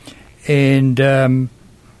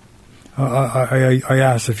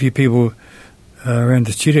asked a few people around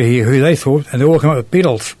the studio here who they thought, and they all came up with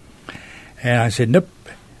Beatles. And I said, nope,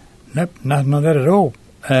 nothing like that at all.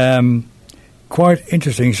 Quite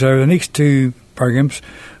interesting. So the next two programs,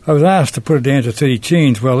 I was asked to put it down to 30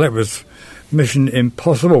 tunes. Well, that was mission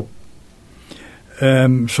impossible.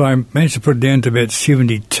 So I managed to put it down to about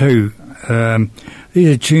 72. These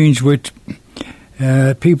are tunes which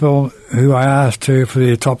people who I asked to for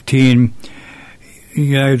their top 10,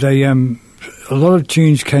 you know, they a lot of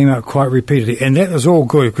tunes came out quite repeatedly, and that was all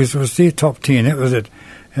good because it was their top 10. That was it,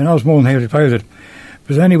 and I was more than happy to play with it.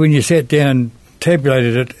 But only when you sat down,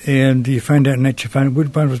 tabulated it, and you found out in that you found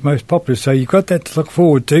which one was most popular. So you've got that to look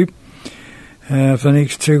forward to for the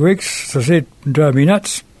next 2 weeks. As I said, it drove me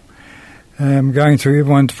nuts. Going through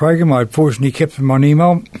everyone's program, I fortunately kept them on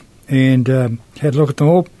email and had a look at them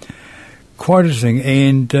all. Quite interesting,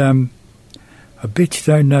 and I bet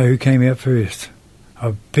you don't know who came out first.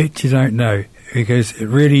 I bet you don't know, because it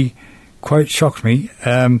really quite shocked me.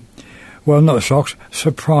 Well, not shocked,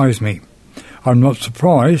 surprised me. I'm not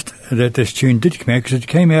surprised that this tune did come out, because it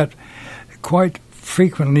came out quite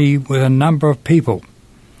frequently with a number of people.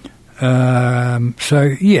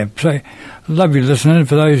 So love you listening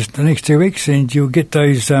for the next 2 weeks, and you'll get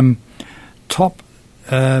those top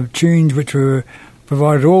tunes which were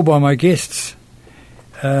provided all by my guests.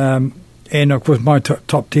 And, of course, my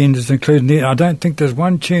top 10 is included in there. I don't think there's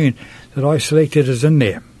one tune that I selected is in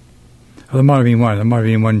there. Well, there might have been one. There might have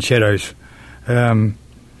been one, Shadows. Of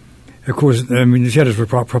course, I mean, the Shadows were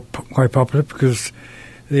quite popular because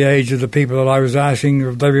the age of the people that I was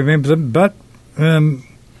asking, they remember them. But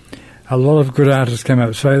a lot of good artists came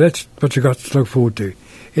up. So that's what you've got to look forward to.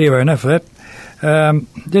 Anyway, enough of that.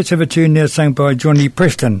 Let's have a tune now sung by Johnny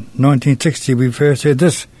Preston, 1960. We first heard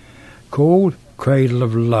this, called Cradle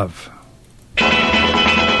of Love.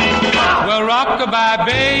 Well, rock-a-bye,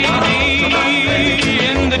 baby,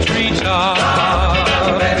 in the treetop.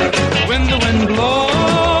 When the wind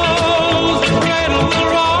blows, the cradle will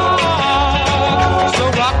rock. So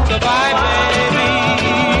rock-a-bye, baby,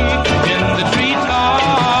 in the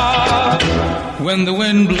treetop. When the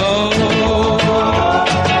wind blows.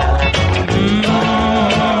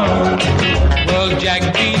 Well, Jack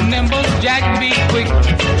be nimble, Jack be quick.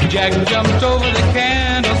 Jack jumped over the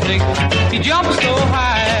candlestick. He jumped so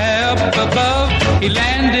high up above, he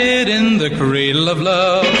landed in the cradle of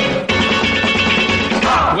love.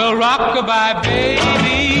 Well, rock-a-bye,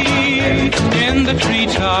 baby, in the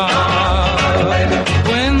treetop.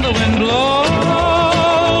 When the wind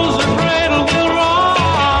blows, the cradle will rock.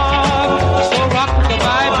 So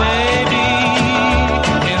rock-a-bye, baby,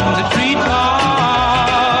 in the treetop.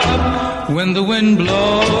 When the wind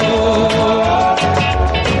blows.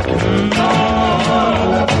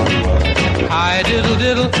 Hi diddle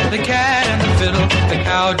diddle, the cat and the fiddle, the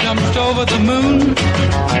cow jumped over the moon,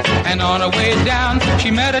 and on her way down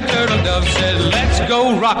she met a turtle dove, said let's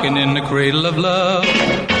go rockin' in the cradle of love.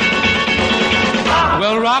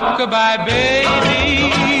 Well, rock-a-bye, baby,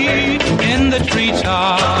 in the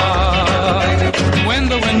treetop. When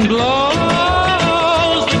the wind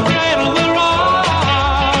blows, the cradle will rock.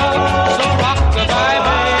 So rock-a-bye,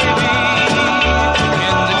 baby,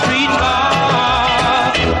 in the treetop.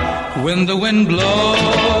 When the wind blows.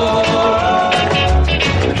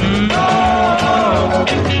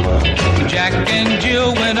 Jack and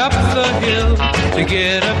Jill went up the hill.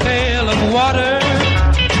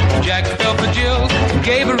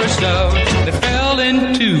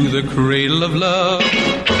 cradle of love.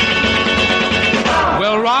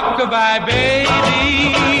 Well, rock-a-bye, baby,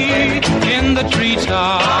 in the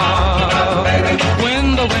treetop.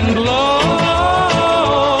 When the wind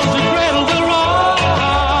blows, the cradle will rock.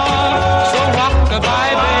 So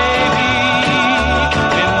rock-a-bye, baby,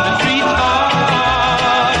 in the treetop.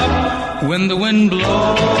 When the wind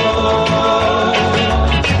blows.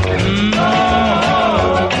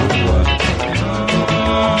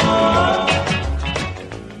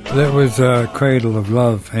 That was Cradle of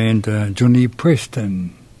Love and Johnny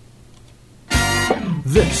Preston.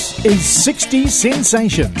 This is 60s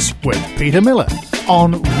Sensations with Peter Miller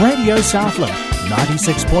on Radio Southland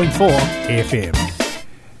 96.4 FM.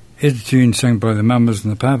 It's a tune sung by the Mamas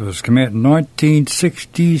and the Papas, came out in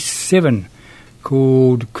 1967,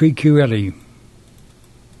 called Creaky Alley.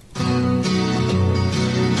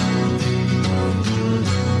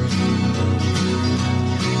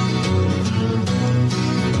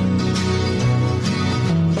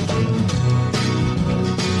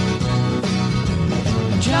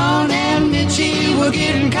 We're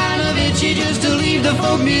getting kind of itchy just to leave the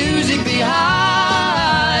folk music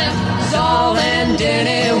behind. Saul and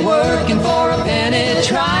Denny working for a penny,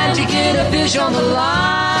 trying to get a fish on the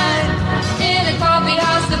line. In a coffee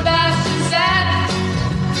house, Sebastian sat,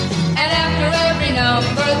 and after every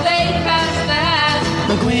number they passed the hat.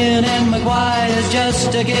 McGuinn and McGuire's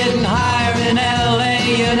just getting higher in L.A.,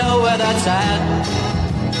 you know where that's at.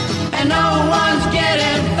 And no one's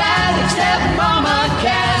getting fat except Mama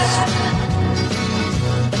Cass.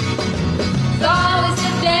 Saul is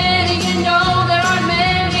a Danny, you know there aren't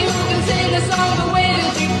many who can sing a song the way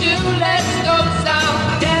that you do. Let's go south.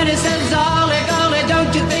 Danny says, Ollie, golly,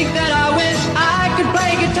 don't you think that I wish I could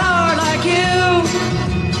play guitar like you?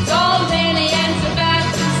 Saul, Danny, and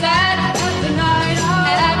Sebastian sat at the night out,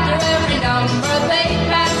 and after every number they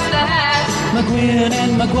passed the hat. McGuinn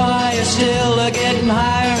and McGuire still are getting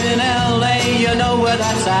higher in L.A., you know where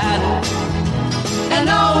that's at. And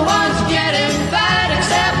no one's getting fat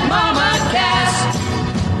except Mama Cass.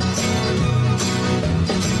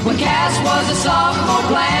 When Cass was a sophomore,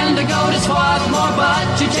 planned to go to Swarthmore,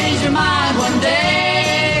 but she changed her mind one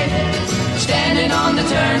day. Standing on the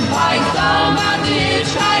turnpike, thumb out the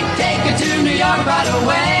hitchhike, take her to New York right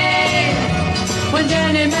away. When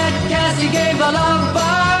Jenny met Cass, he gave a love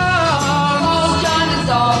bomb. Oh, John is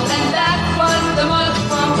all, and that was the month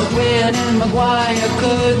from McGuinn and McGuire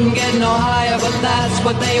couldn't get no higher, but that's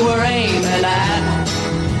what they were aiming at.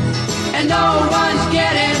 And no one's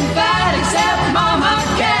getting fat except Mama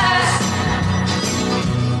Cass.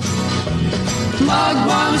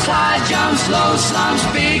 Mugwumps, high jumps, low slumps,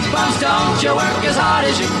 big bumps, don't you work as hard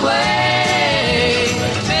as you play.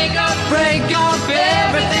 Make up, break up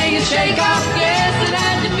everything and shake up. Guess it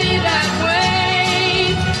had to be that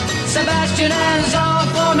way. Sebastian and Saul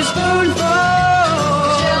form a spoonful.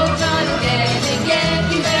 Children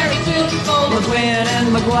getting very tuneful. McGuinn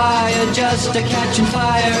and McGuire just a catching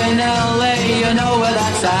fire in L.A., you know where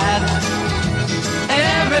that's at.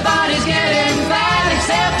 Everybody's getting fat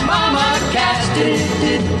except Mama Cass.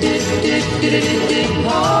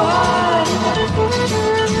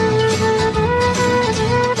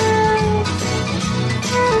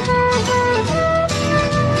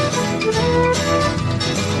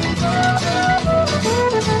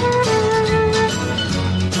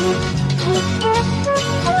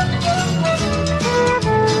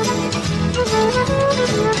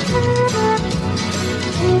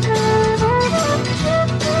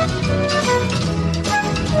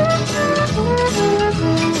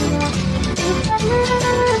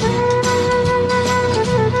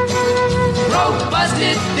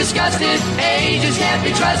 Disgusted, ages can't be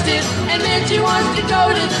trusted, and then she wants to go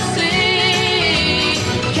to the sea.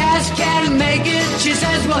 Cass can't make it, she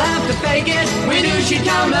says we'll have to fake it. We knew she'd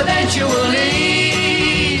come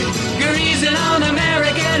eventually. Greasing on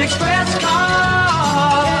American Express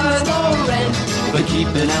cars, no rent, but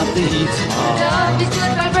keeping out the heat's hard. These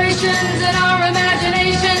good vibrations in our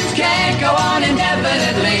imaginations can't go on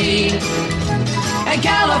indefinitely. And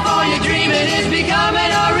California dreaming is becoming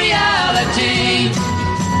a reality.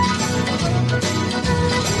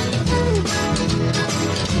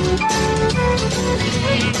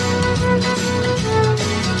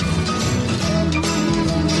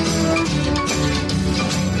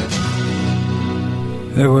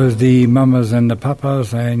 That was the Mamas and the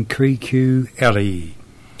Papas and Creaky Alley.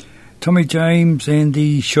 Tommy James and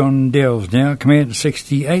the Shondells now come out in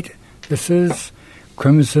 68. This is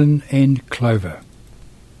Crimson and Clover.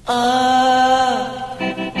 Now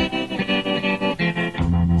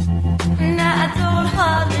I don't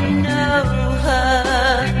hardly know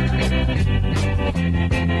her,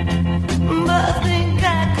 but I think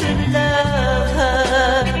I could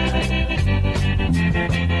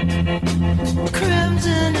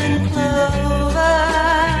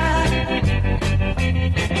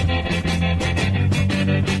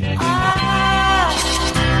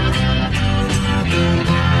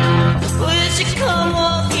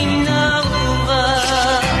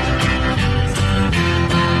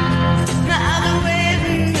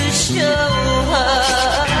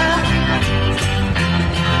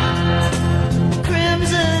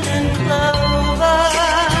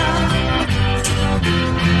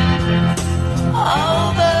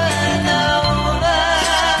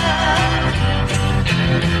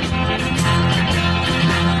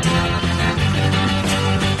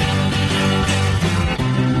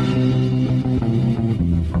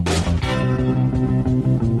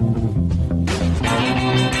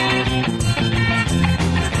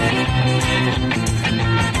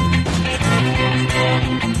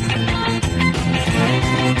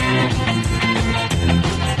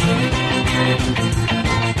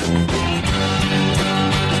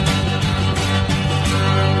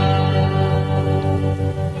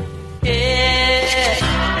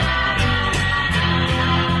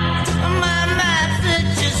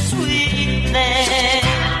everything.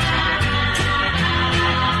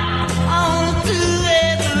 I'll do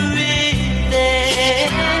everything.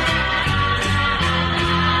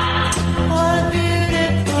 What a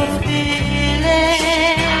beautiful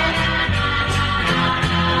feeling.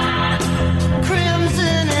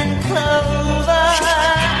 Crimson and clover.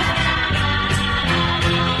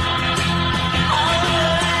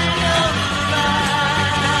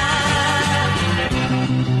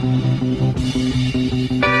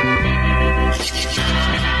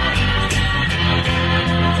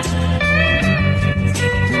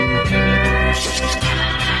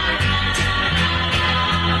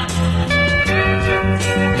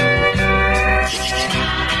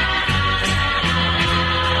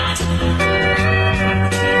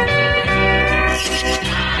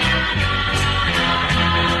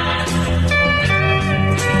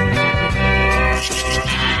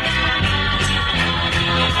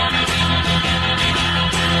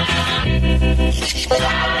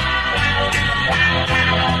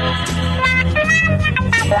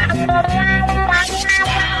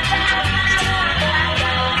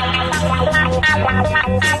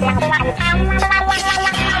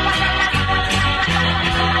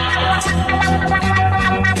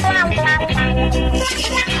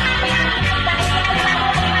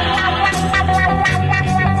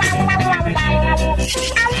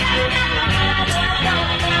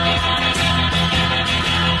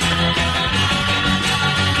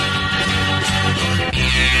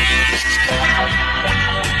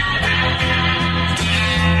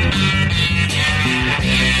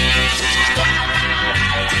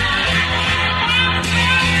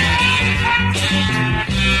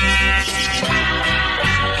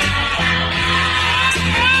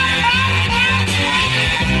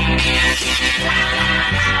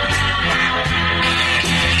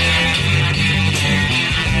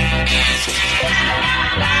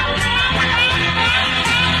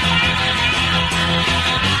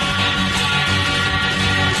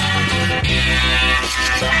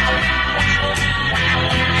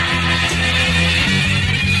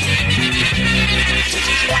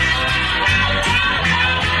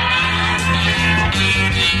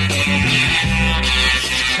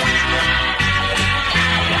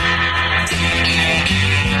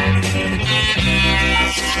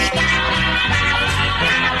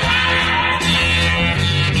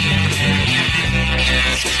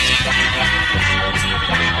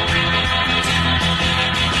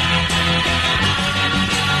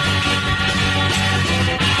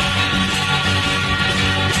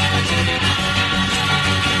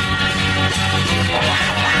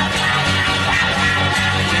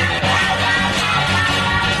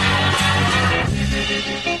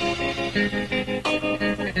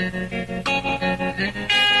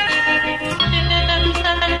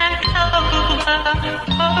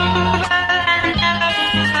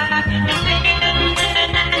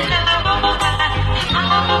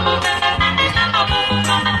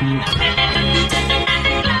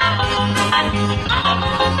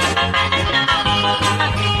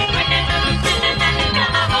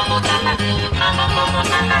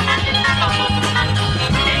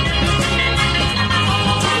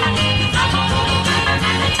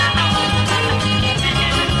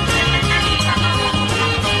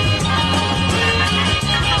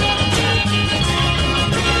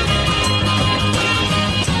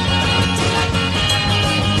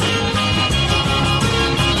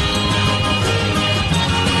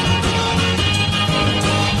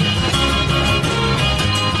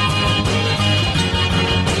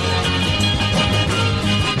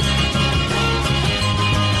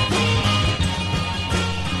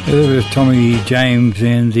 There was Tommy James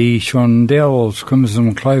and the Shondells,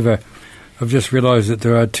 Crimson Clover. I've just realised that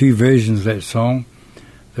there are two versions of that song.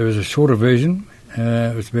 There is a shorter version,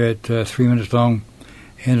 it was about 3 minutes long,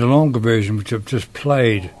 and a longer version, which I've just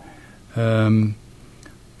played. Probably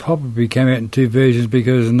came out in two versions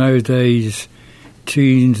because in those days,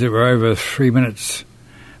 tunes that were over 3 minutes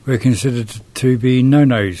were considered to be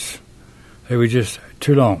no-nos. They were just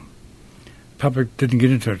too long. Public didn't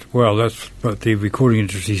get into it. Well, that's what the recording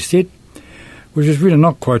industry said, which is really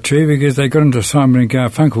not quite true because they got into Simon and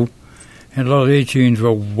Garfunkel, and a lot of their tunes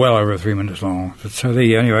were well over 3 minutes long. So there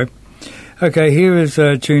you go, anyway. Okay, here is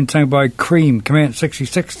a tune sung by Cream, come out in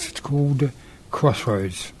 66. It's called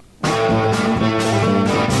Crossroads.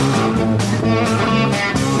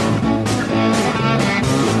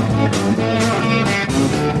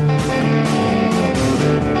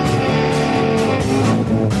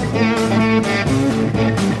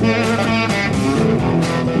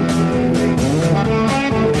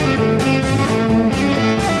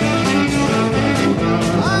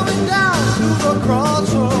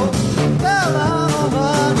 Crossroads, there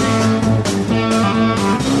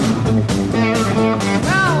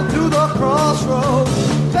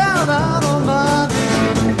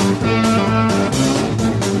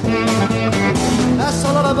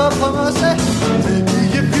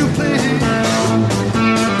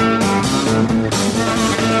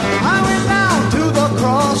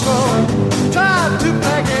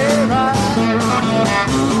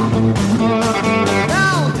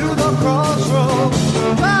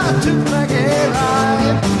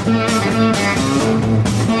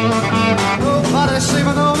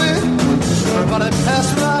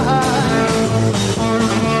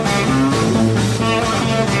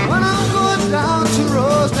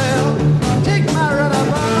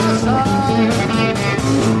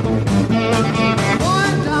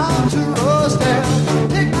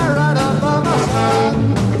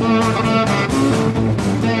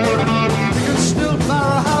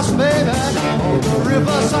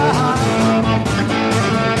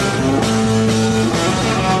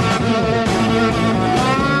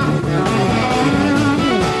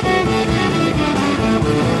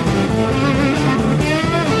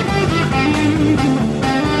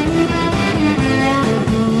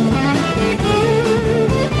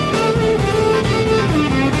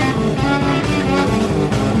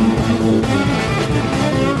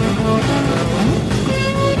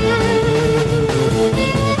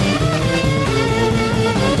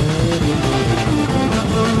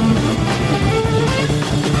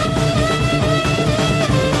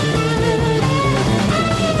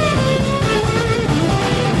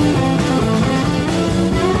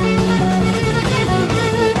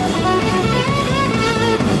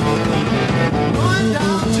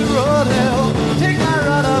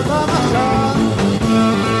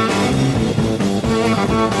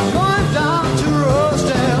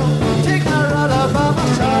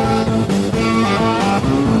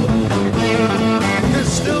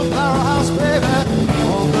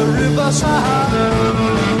other side.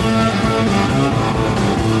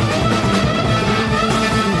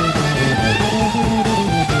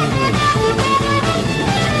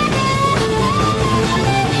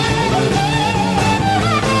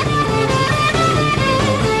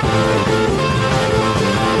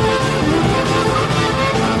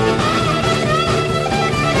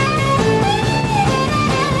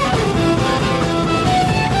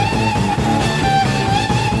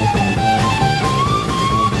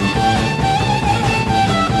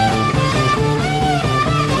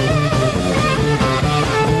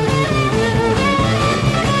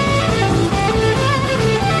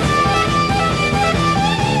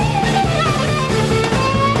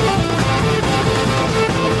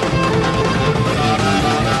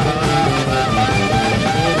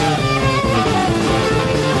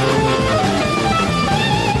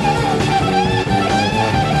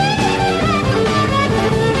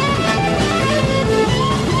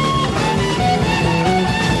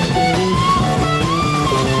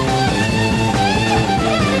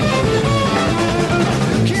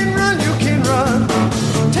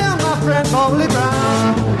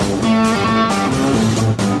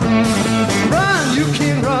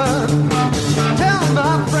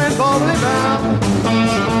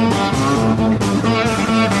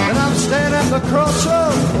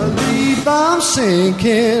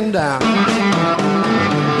 Sinking down.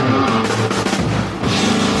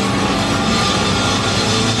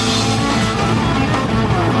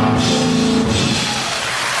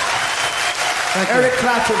 Eric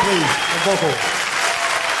Clapton, please, on vocal.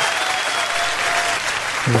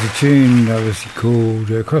 There was a tune that was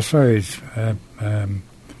called Crossroads,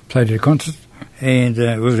 played at a concert, and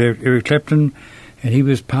it was Eric Clapton, and he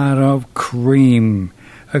was part of Cream.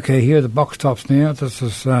 Okay, here are the Box Tops now. This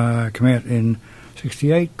has come out in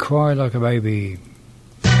 68, Cry Like a Baby.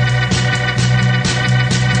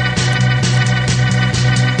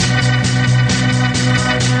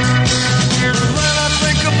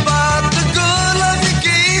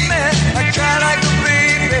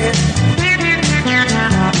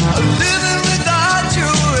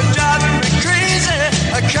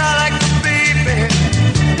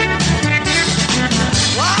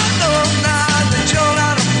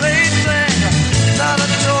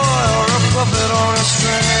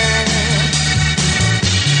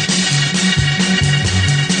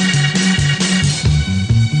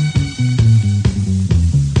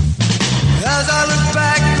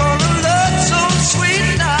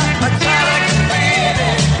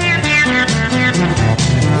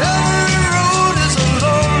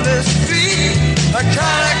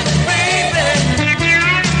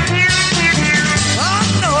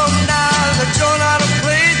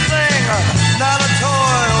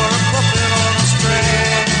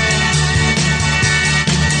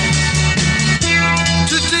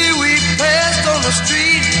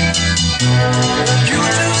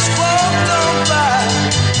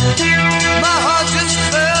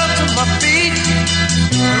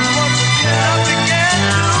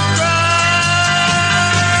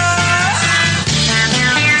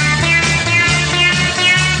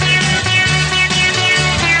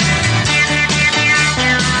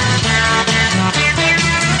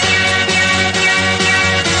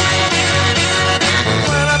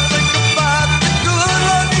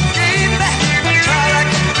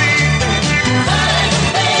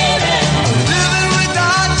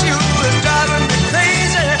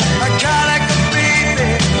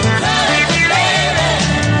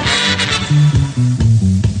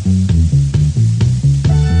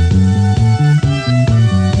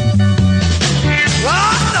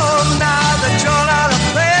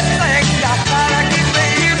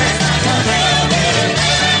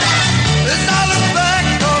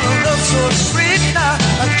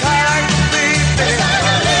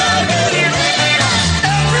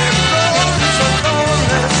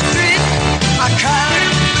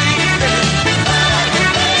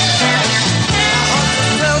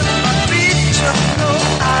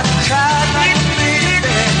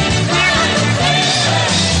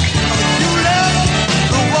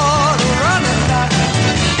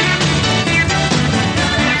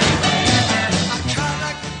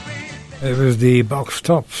 It was the Box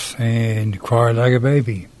Tops and Cry Like a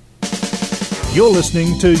Baby. You're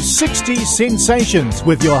listening to 60 Sensations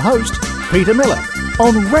with your host, Peter Miller,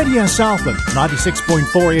 on Radio Southland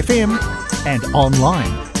 96.4 FM and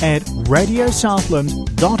online at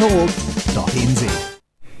radiosouthland.org.nz.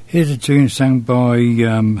 Here's a tune sung by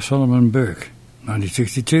Solomon Burke,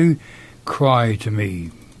 1962, Cry to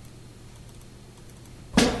Me.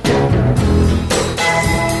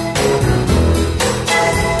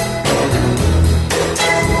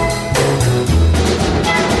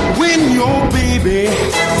 When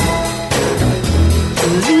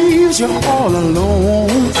you're all alone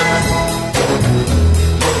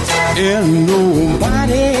and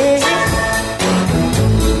nobody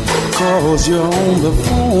calls you on the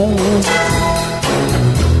phone.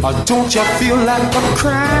 Don't you feel like a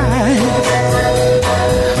crying?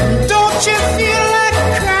 Don't you feel like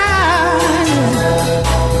crying?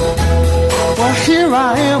 Well, here I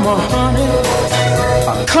am, honey.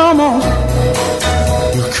 Come on,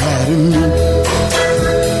 you cry to me.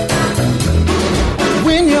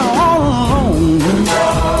 When you're all alone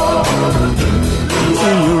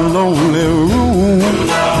in your lonely room,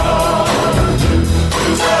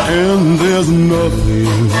 and there's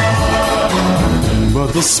nothing but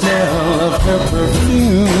the smell of her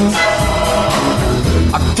perfume.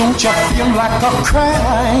 Don't you feel like a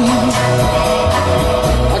crying?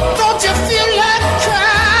 Don't you feel like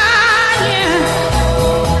crying?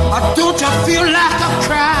 Don't you feel like a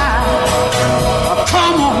cry?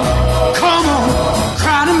 Come on,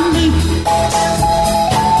 cry to me.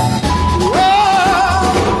 Oh,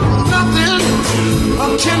 nothing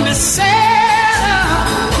can be said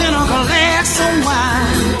than a glass of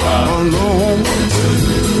wine alone.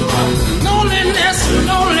 Loneliness,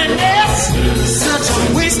 such a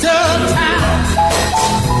waste of time.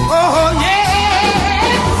 Oh yeah,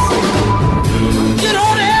 you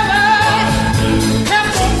don't ever have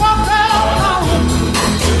to walk alone.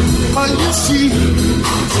 Oh, you see,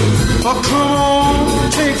 oh come on,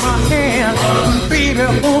 take my hand, baby,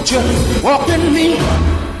 won't you walk with me?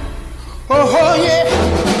 Oh yeah,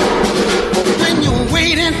 when you're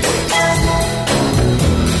waiting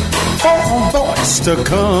for a voice to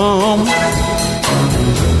come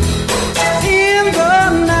in the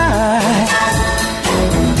night,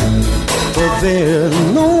 but there's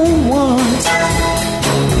no one.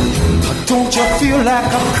 Don't you feel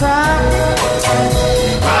like a cry?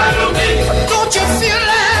 Don't you feel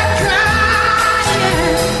like crying?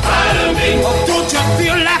 Don't you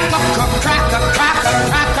feel like a cry?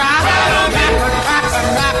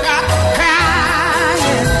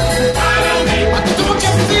 Don't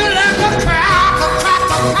you feel like a cry?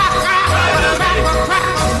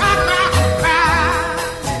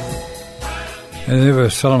 And there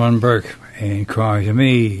was Solomon Burke and Cry to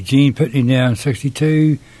Me. Gene Pitney now in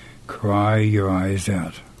 62, Cry Your Eyes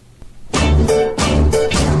Out.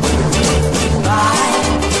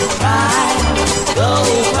 Go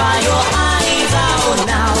cry your eyes out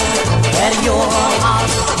now, and your heart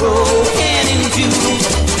broken in two.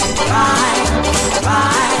 Cry,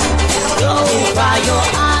 go cry your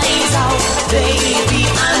eyes out, baby,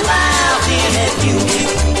 I'm laughing at you.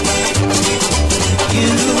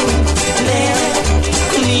 You left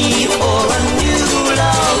me for a new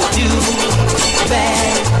love too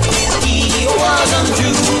bad, he wasn't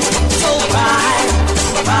true. So cry,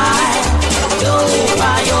 go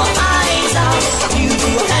cry your eyes out, you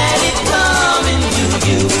had it coming to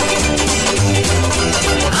you.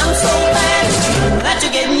 I'm so glad that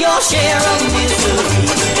you're getting your share of misery.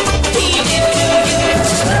 He did to you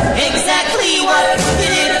exactly what he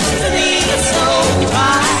did to me. So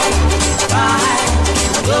cry,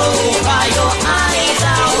 go cry your eyes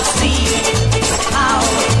out, see how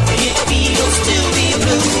it feels to be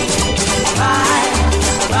blue. Cry,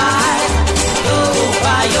 go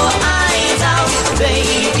cry your eyes out,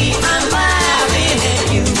 baby, I'm laughing at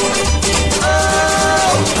you.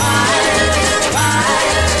 Oh, cry,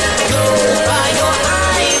 go cry your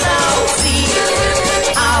eyes out, see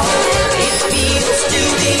how it feels to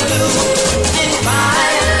be blue. And cry,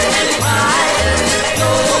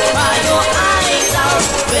 go cry your eyes out,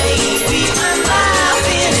 baby, I'm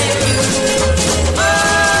laughing at you.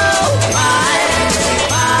 Oh, cry,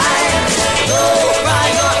 go cry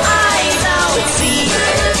your eyes out, see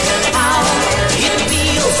how it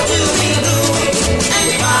feels to be blue. And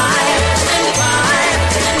cry,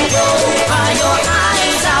 go cry your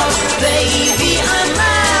eyes out, baby, I'm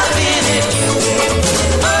laughing at you.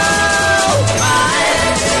 Oh, cry,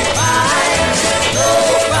 go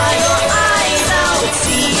cry your eyes out,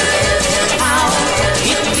 see how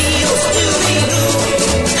it feels to be blue.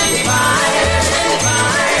 And cry,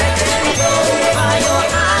 go cry your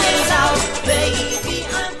eyes out, baby,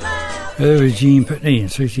 I'm laughing. There was Gene Pitney in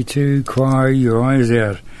 62, Cry Your Eyes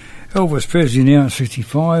Out. Elvis Presley now in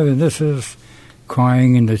 65, and this is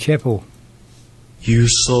Crying in the Chapel. You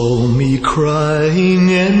saw me crying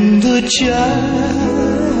in the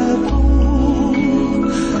chapel.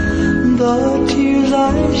 The tears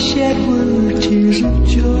I shed were tears of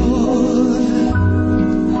joy.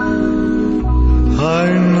 I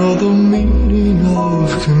know the meaning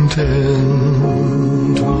of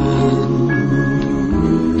contentment.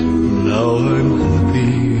 Now I'm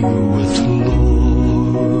happy with the Lord.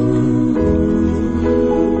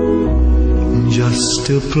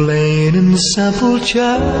 a plain and simple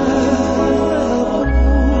chapel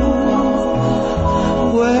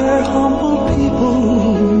where humble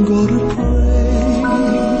people go to pray.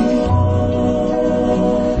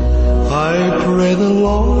 I pray the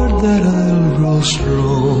Lord that I'll grow stronger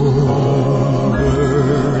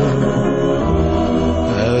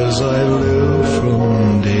as I live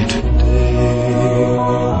from day to day.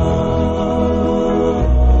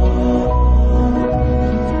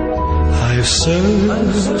 I've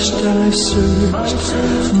searched and I've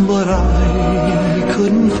searched, but I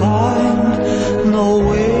couldn't find no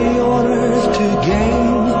way on earth to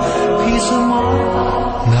gain peace of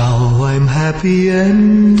mind. Now I'm happy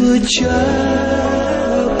in the chapel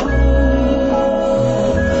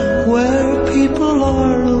where people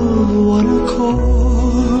are of one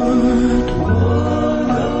accord.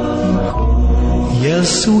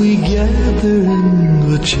 Yes, we gather in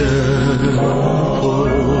the chapel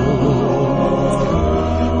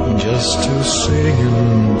just to sing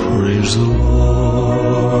and praise the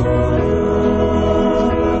Lord.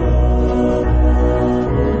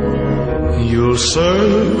 You'll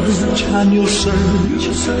search and you'll search,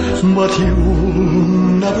 but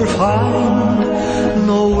you'll never find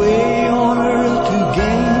no way on earth to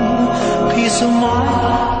gain peace of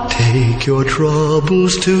mind. Take your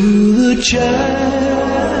troubles to the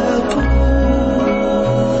chapel,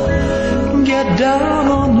 get down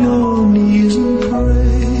on your knees and pray.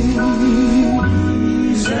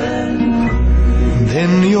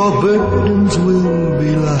 Then your burdens will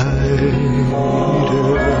be lighter,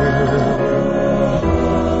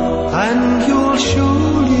 and you'll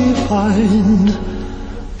surely find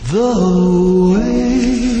the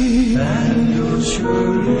way. And you'll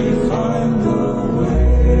surely find the way.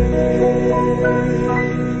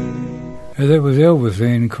 That was Elvis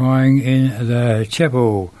then, Crying in the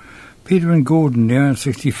Chapel. Peter and Gordon down at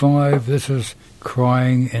 65. This is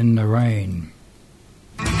Crying in the Rain.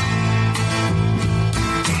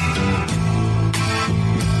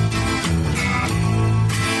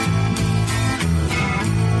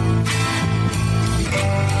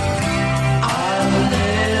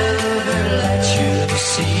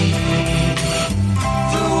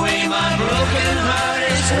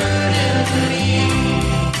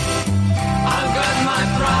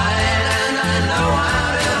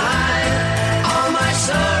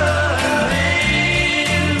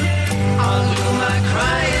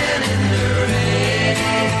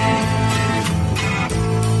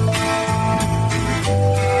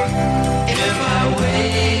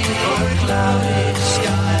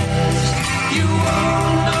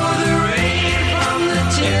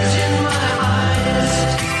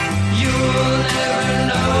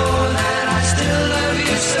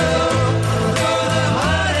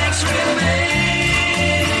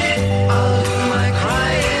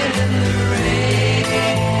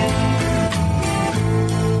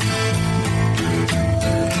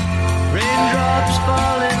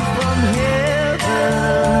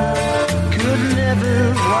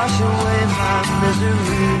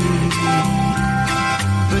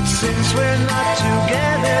 Since we're not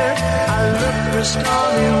together, I look for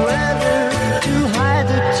stormy weather to hide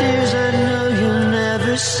the tears I know you'll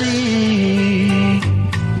never see.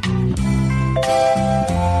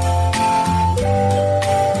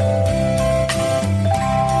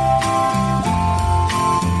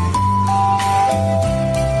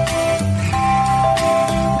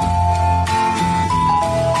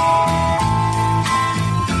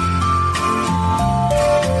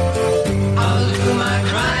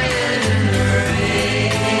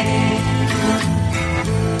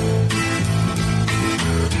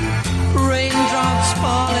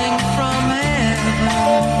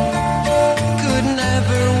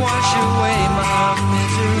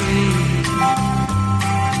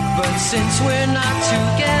 Since we're not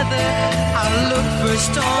together, I look for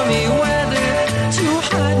stormy weather to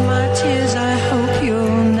hide my tears I hope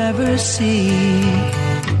you'll never see.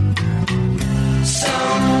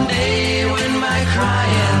 Someday when my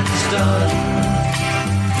crying's done,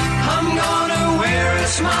 I'm gonna wear a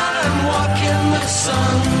smile and walk in the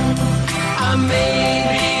sun. I may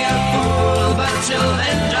be a fool, but till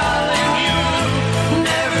then, darling, you'll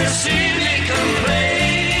never see me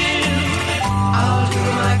complain. I'll do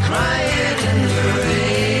my crying in the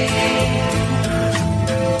rain.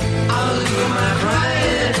 I'll do my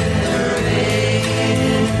crying in the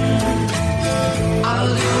rain.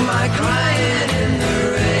 I'll do my crying in the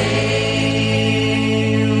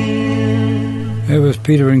rain. That was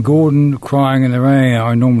Peter and Gordon, Crying in the Rain.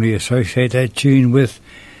 I normally associate that tune with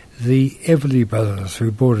the Everly Brothers,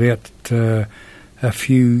 who brought it out a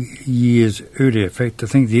few years earlier. In fact, I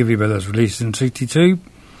think the Everly Brothers released in 62.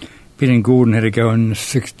 Peter Gordon had to go in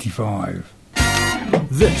 65.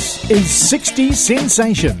 This is 60s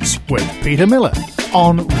Sensations with Peter Miller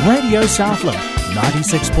on Radio Southland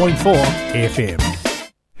 96.4 FM.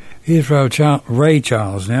 Here's Ray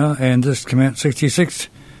Charles now, and this came out 66.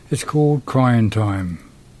 It's called Crying Time.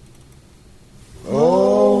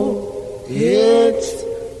 Oh, it's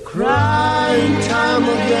crying time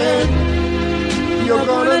again. You're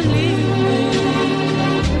gonna leave me.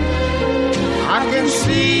 I can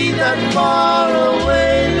see that far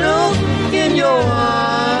away look in your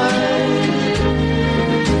eyes.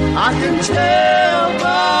 I can tell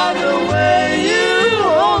by the way you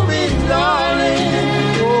hold me, darling,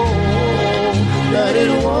 oh, that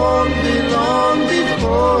it won't be long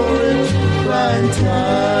before it's crying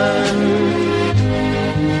time.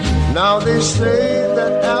 Now they say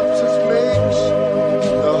that absence makes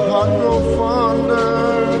the heart grow fonder,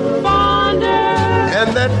 and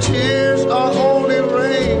that tears are only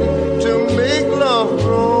rain to make love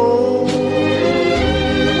grow.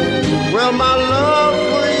 Well, my love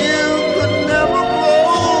for you could never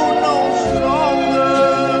grow no stronger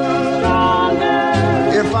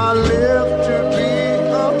if I live to be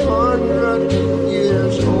 100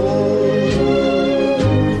 years old.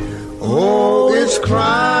 Oh, it's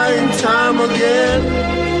crying time again.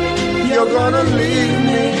 You're gonna leave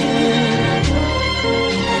me.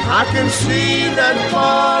 I can see that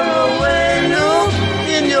far away look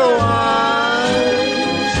in your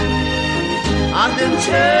eyes. I can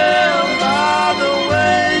tell by the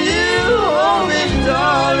way you hold me,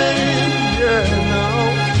 darling, yeah, now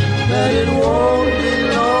that it won't be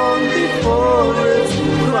long before it's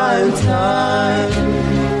crying time.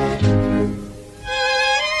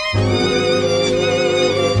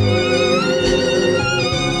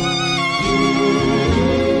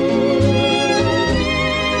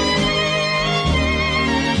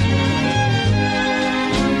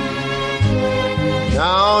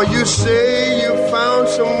 Now you say you found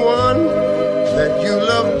someone that you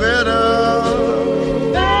love better.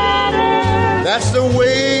 That's the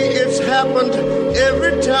way it's happened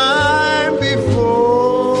every time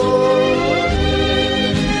before.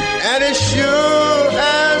 And as sure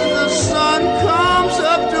as the sun comes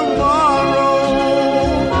up tomorrow,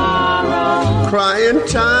 crying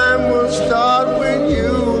time will start when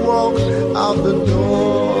you walk out the door.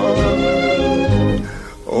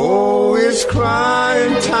 Oh, it's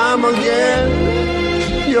crying time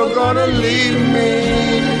again. You're gonna leave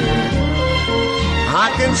me.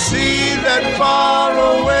 I can see that far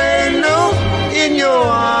away look in your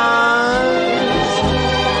eyes.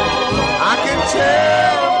 I can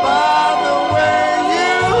tell by the way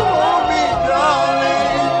you hold me,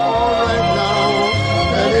 darling, all right now,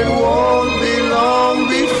 that it won't be long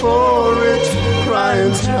before it's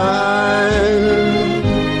crying time.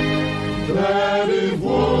 That it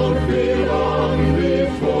won't be long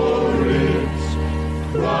before it's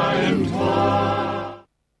crying time.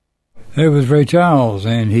 That was Ray Charles,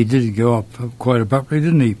 and he did go up quite abruptly,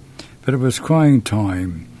 didn't he? But it was Crying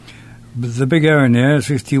Time. The big arrow now,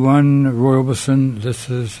 61, Roy Orbison, this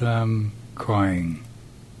is Crying.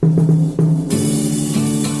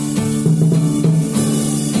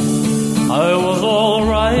 I was all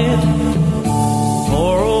right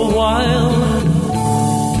for a while.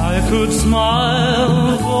 I could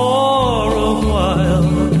smile for a while.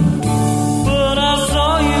 But I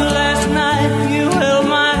saw you last night. You held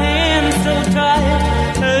my hand so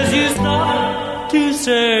tight as you started to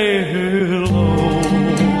say hello.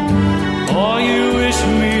 Oh, you wish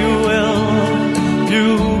me well. You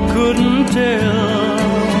couldn't tell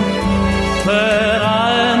that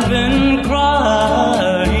I've been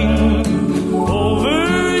crying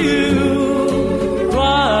over you,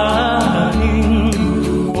 crying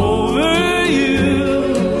over you.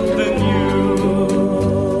 Then you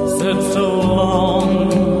said so long,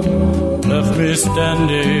 left me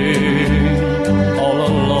standing all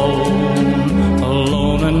alone,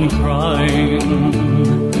 alone and crying,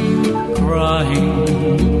 crying,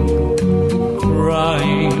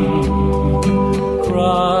 crying,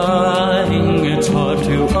 crying. It's hard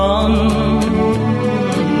to understand,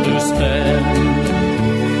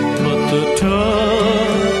 but the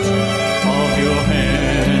touch of your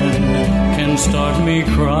hand can start me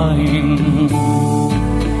crying.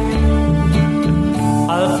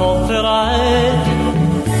 I thought that I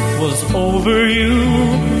was over you,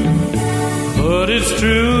 but it's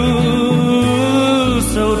true,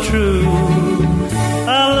 so true.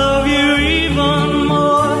 I love you even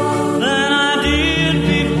more than I did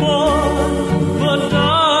before. But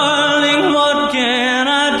darling, what can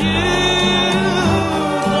I do?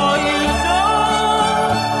 For you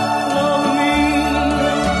don't love me,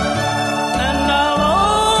 and I'll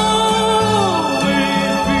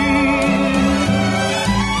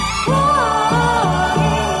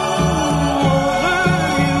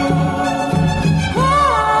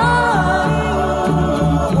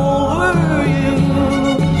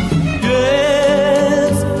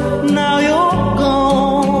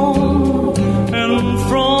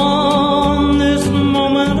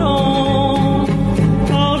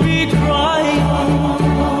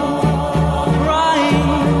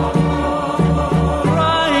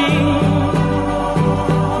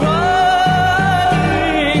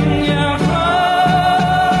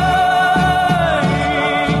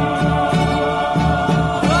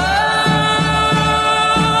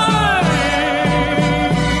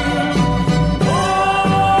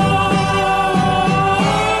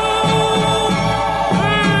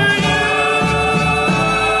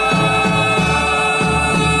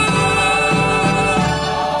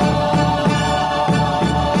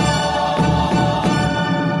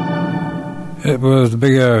That was the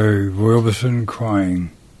Big O, Roy Orbison, Crying.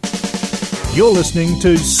 You're listening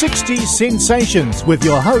to 60s Sensations with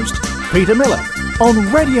your host, Peter Miller, on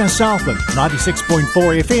Radio Southland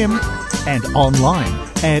 96.4 FM and online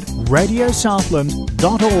at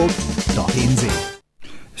radiosouthland.org.nz.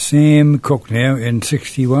 Sam Cooke now in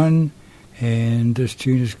 61, and this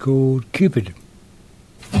tune is called Cupid.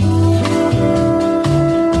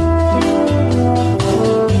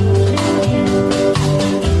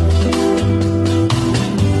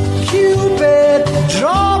 Cupid,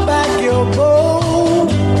 draw back your bow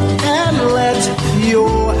and let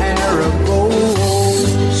your arrow go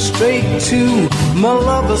straight to my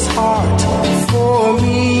lover's heart for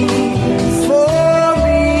me, for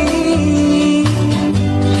me.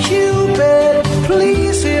 Cupid,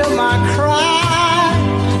 please hear my cry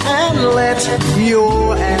and let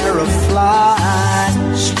your arrow fly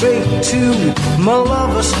straight to my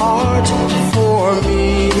lover's heart for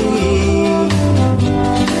me.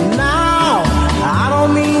 Now, I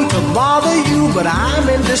don't mean to bother you, but I'm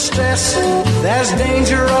in distress. There's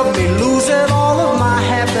danger of me losing all of my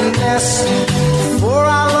happiness. For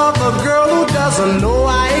I love a girl who doesn't know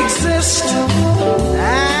I exist,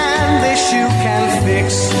 and this you can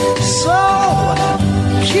fix. So,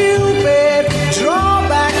 Cupid, draw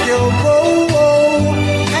back your bow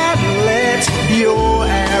and let your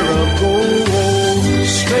arrow go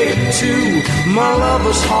straight to my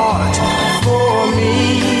lover's heart for me.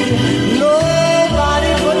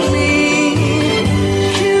 Nobody but me.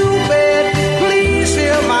 Cupid, please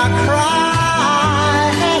hear my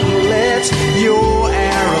cry and let your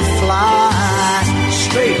arrow fly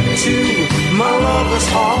straight to my lover's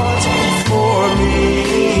heart for me.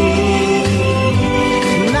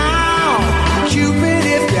 Now, Cupid,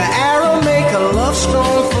 if your arrow make a love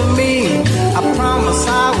stone for me, I promise I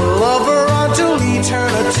will love her until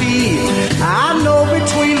eternity. I know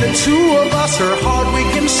between the two of us her heart we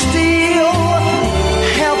can steal.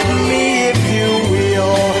 Help me if you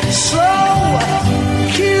will. So,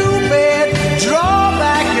 Cupid, draw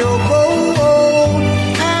back your bow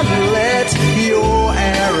and let your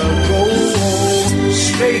arrow go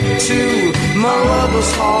straight to my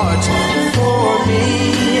lover's heart for me.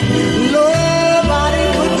 Nobody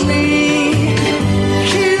but me.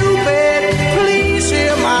 Cupid, please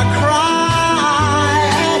hear my cry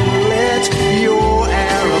and let your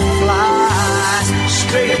arrow fly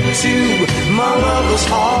straight to my lover's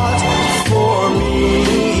heart for me.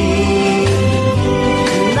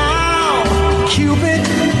 Now, Cupid,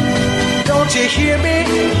 don't you hear me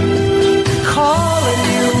calling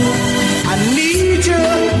you? I need you.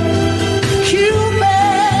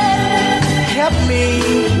 Cupid, help me.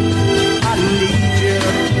 I need you.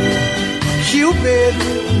 Cupid,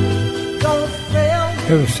 don't fail.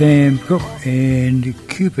 That was Sam Cooke and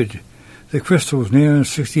Cupid. The Crystals now in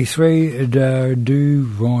 63, Da Do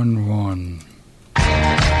Ron Ron.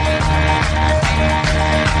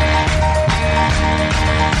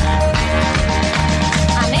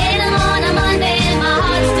 I made him on a Monday and my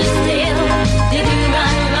heart stood still. Did you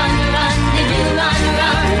run, run, run? Did you run,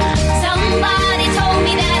 run? Somebody told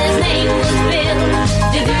me that his name was Bill.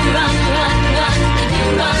 Did you run, run, run? Did you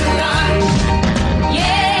run, run?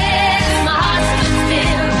 Yes, my heart stood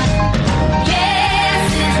still. Yes,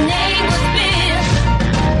 his name was Bill.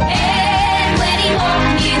 And when he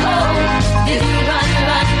walked me home,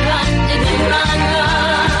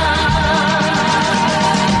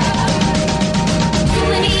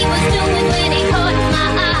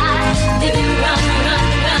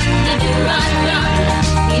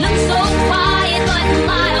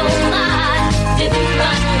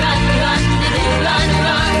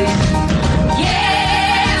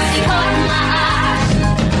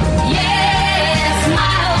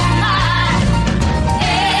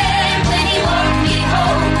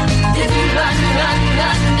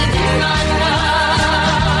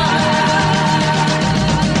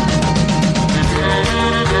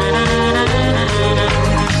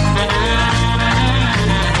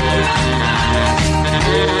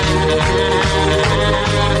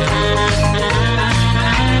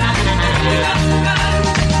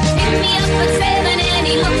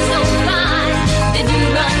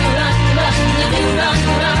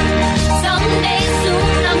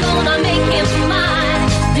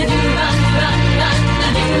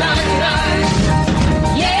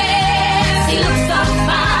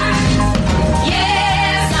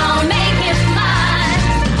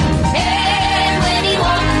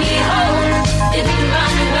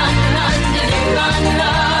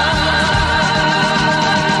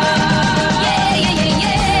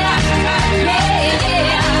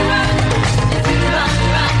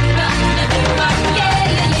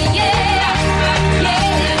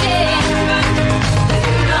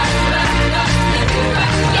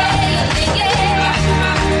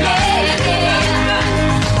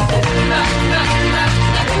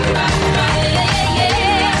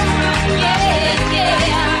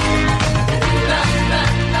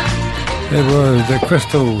 It was the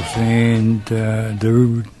Crystals and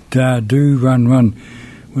Do Run Run.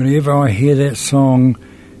 Whenever I hear that song,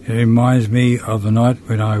 it reminds me of the night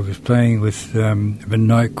when I was playing with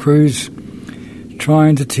Midnight Cruise,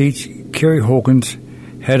 trying to teach Kerry Hawkins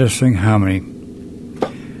how to sing harmony.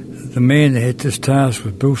 The man that had this task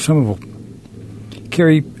was Bill Somerville.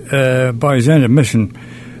 Kerry, by his own admission,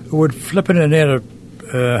 would flip in and out of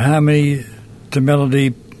harmony to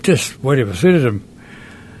melody, just whatever suited him.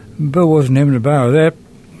 Bill wasn't having a bar of that,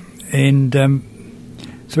 and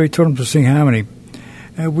so he taught him to sing harmony.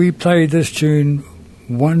 We played this tune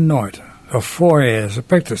one night of 4 hours of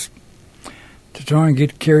practice to try and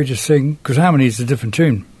get Kerry to sing, because harmony is a different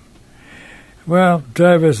tune. Well,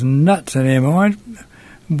 drove us nuts in our mind.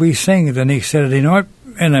 We sang it the next Saturday night,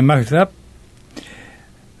 and they mucked it up.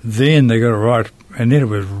 Then they got it right, and then it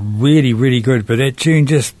was really, really good. But that tune,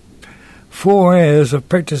 just 4 hours of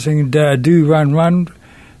practicing Do Run Run,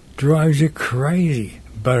 drives you crazy,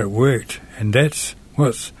 but it worked, and that's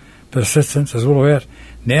what persistence is all about.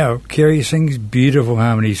 Now Kerry sings beautiful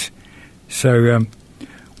harmonies, so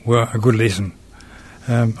well, a good lesson.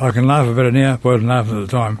 I can laugh about it now, but I wasn't laughing at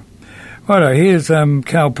the time. Righto, here's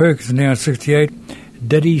Carl Perkins now at 68,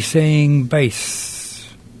 Daddy Saying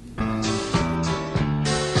Bass. Well,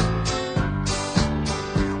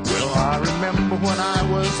 I remember when I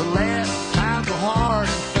was a lad, times were hard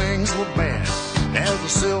and things were bad. There's a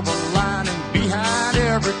silver lining behind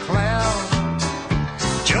every cloud.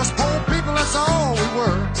 Just poor people, that's all we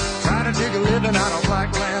were, trying to dig a living out of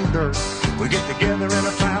black land dirt. We get together in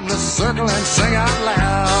a family circle and sing out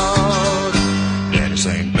loud. Daddy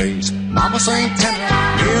sang bass, Mama sang tenor,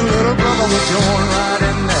 me and little brother would join right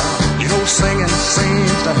in there. You know, singing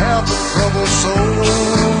seems to help a troubled soul.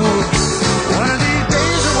 One of these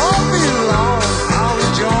days it won't be long, I'll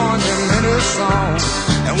rejoin them in a song,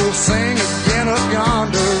 and we'll sing again up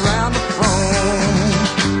yonder around the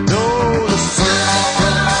throne. Though the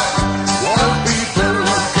circle won't be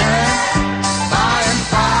broken, by and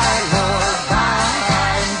by, Lord, by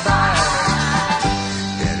and by.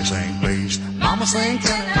 Daddy sang bass, Mama sang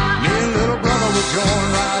tenor, me and little brother will join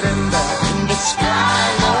right in there. In the sky,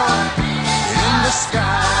 Lord, in the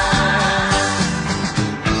sky.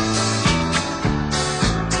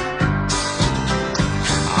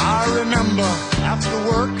 After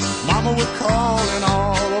work, Mama would call in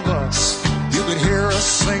all of us. You could hear us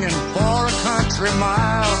singing for a country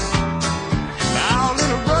mile. Now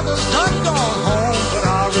little brother's done gone home, but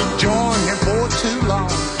I'll rejoin him for too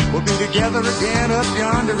long. We'll be together again up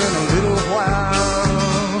yonder in a little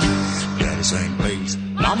while. Daddy sang bass,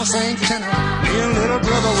 Mama sang tenor, me and little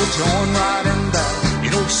brother would join right in there.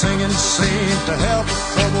 You know, singing seems to help a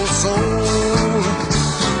troubled soul.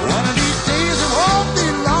 One of these days it won't be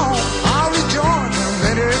long, I'll rejoin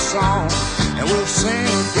them in their song, and we'll sing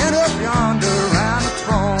again up yonder around the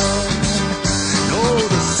throne. No,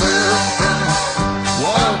 the circle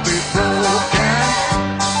won't be broken,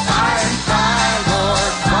 by and by,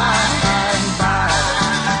 Lord, by and by.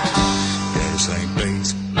 Daddy sang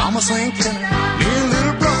bass, Mama sang tenor, me and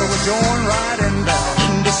little brother will join right in there.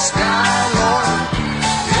 In the sky, Lord,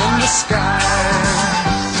 in the sky,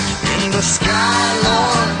 in the sky,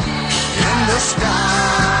 Lord, in the sky.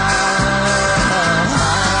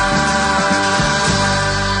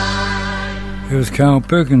 It was Carl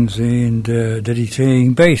Perkins and Daddy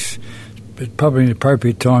Saying Bass. But probably an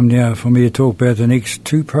appropriate time now for me to talk about the next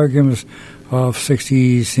two programs of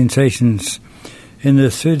 60s Sensations. In the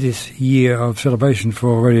 30th year of celebration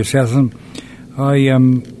for Radio Southland, I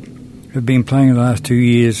have been playing the last 2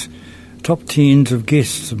 years top tens of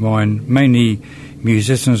guests of mine, mainly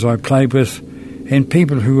musicians I played with, and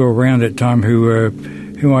people who were around at time who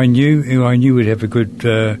I knew would have a good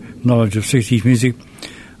knowledge of 60s music.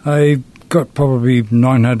 I got probably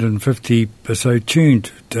 950 or so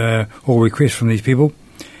tuned or requests from these people,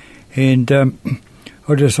 and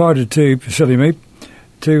I decided to, silly me,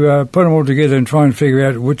 to put them all together and try and figure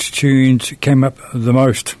out which tunes came up the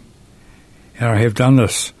most. And I have done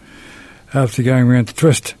this after going around the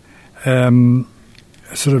twist,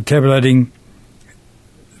 sort of tabulating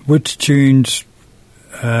which tunes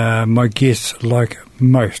my guests like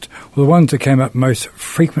most, or the ones that came up most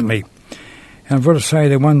frequently. And I've got to say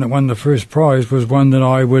the one that won the first prize was one that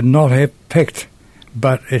I would not have picked,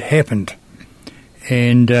 but it happened.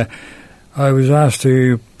 And I was asked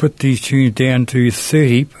to put these tunes down to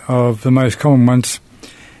 30 of the most common ones,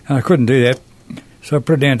 and I couldn't do that, so I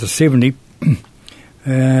put it down to 70.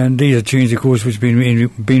 And these are tunes, of course, which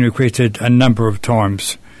have been requested a number of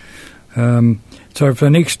times. So for the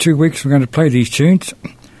next 2 weeks, we're going to play these tunes.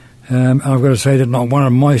 I've got to say that not one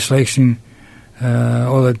of my selection,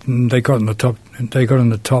 or that they got in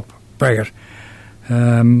the top bracket.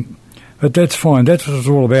 But that's fine. That's what it's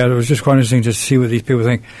all about. It was just quite interesting just to see what these people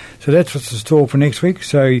think. So that's what's in store for next week.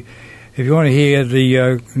 So if you want to hear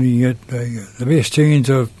the best tunes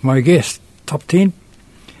of my guest, top 10,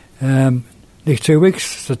 next 2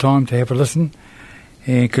 weeks, it's the time to have a listen.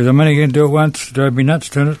 Because I'm only going to do it once. It drove me nuts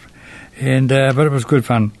doing it. But it was good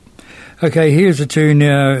fun. Okay, here's a tune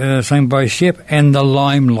now sung by Shep and the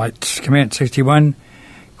Limelights. Come out 61,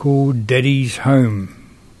 called Daddy's Home.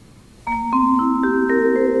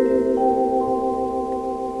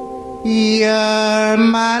 You're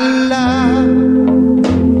my love,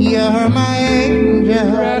 you're my angel,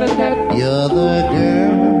 you're the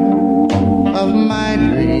girl of my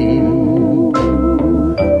dream.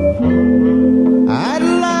 I'd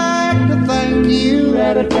like to thank you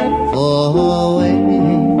for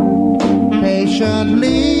waiting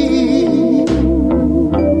patiently.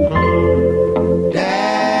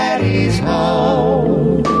 Daddy's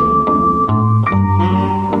home,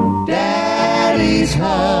 Daddy's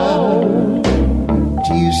home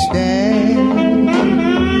to stay.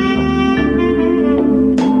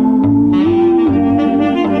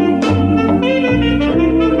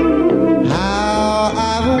 How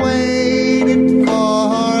I've waited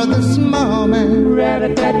for this moment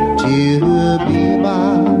to be by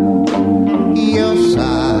your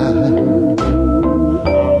side.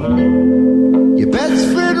 Your best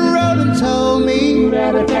friend Roland told me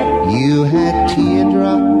you had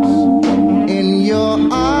teardrops in your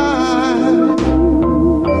eyes.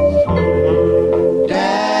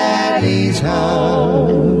 Daddy's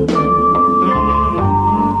home,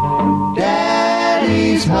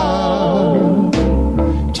 Daddy's home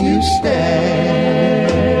to stay.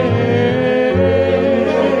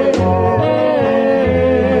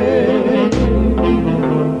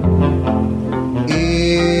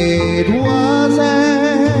 It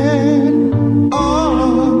wasn't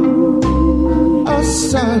on a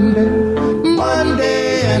Sunday,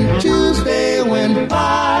 Monday and Tuesday went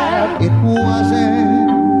by. It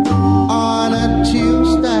wasn't on a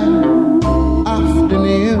Tuesday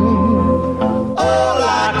afternoon. All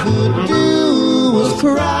I could do was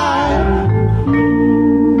cry.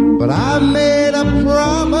 But I made a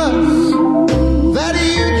promise that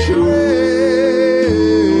you treasure.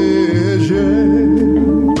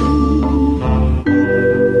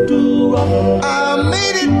 I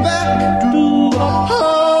made it back home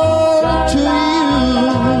to you.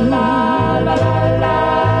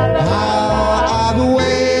 How I've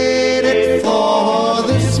waited for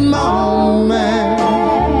this moment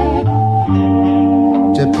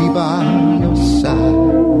to be by your side.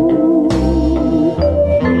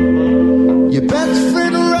 Your best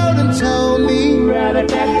friend Roland told me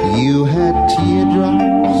you had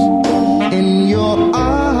teardrops in your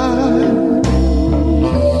eyes.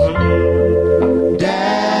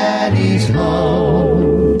 Daddy's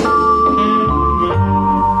home,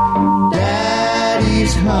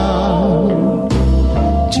 Daddy's home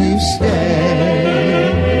to stay.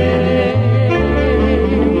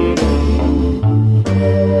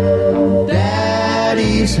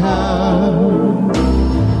 Daddy's home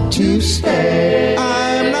to stay.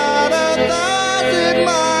 I'm not 1,000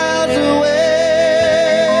 miles away.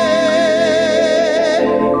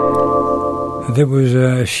 That was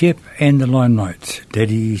Shep and the Limelights,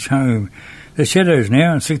 Daddy's Home. The Shadows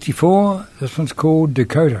now in 64. This one's called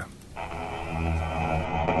Dakota.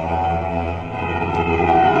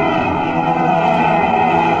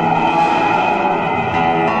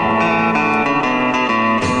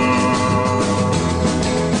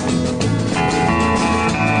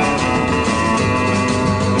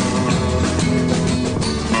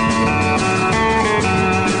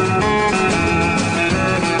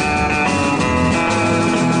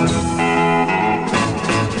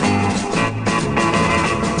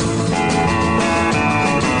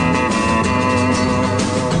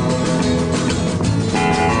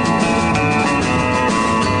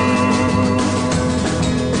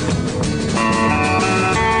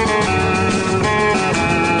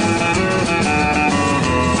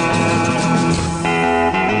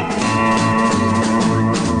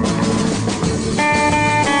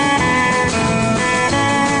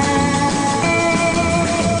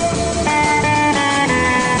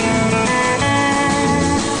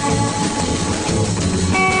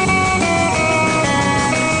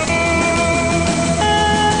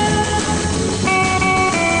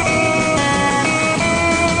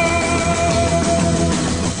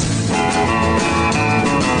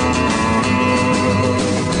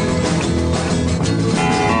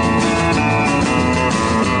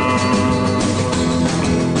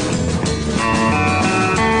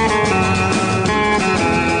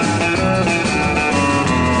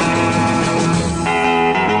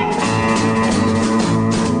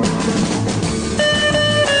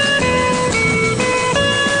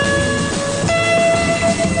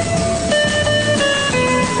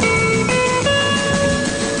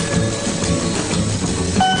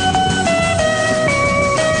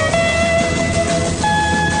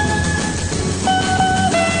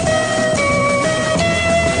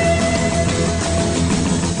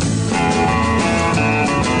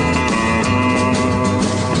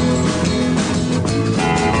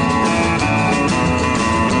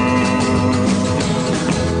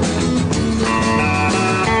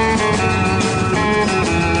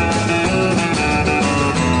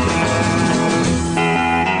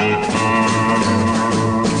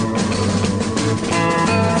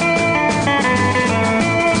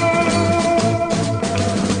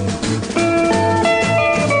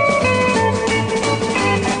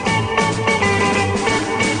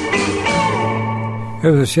 It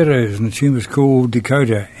was the Shadows, and the tune was called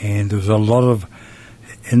Dakota, and there was a lot of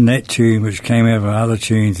in that tune which came out of other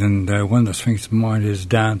tunes, and one that springs to mind is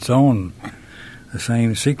Dance On. The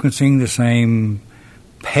same sequencing, the same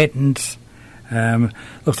patterns.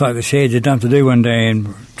 Looks like the Shads had done to do one day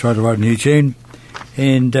and tried to write a new tune,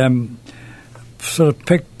 and sort of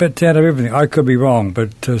picked bits out of everything. I could be wrong,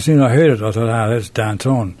 but as soon as I heard it, I thought, that's Dance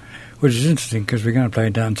On, which is interesting because we're going to play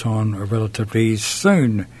Dance On relatively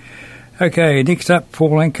soon. Okay, next up,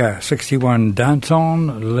 Paul Anka, 61, Dance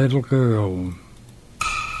On, Little Girl.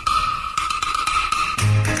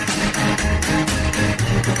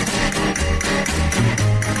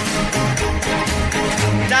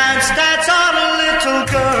 Dance, dance on, little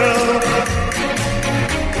girl,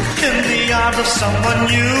 in the arms of someone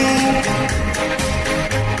new.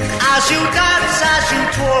 As you dance, as you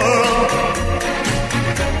twirl,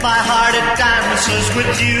 my heart it dances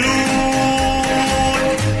with you.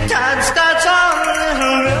 Dance, dance on,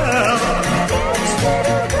 little girl.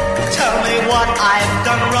 Tell me what I've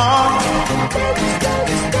done wrong.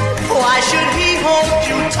 Why should he hold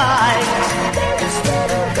you tight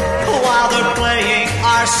while they're playing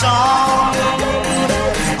our song?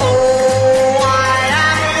 Oh, I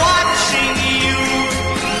am watching you.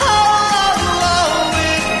 Oh,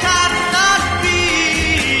 it cannot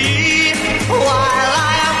be. While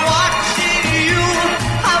I am watching you,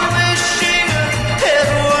 I'm wishing it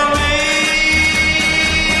were me.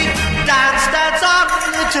 Dance, dance on,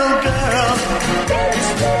 little girl.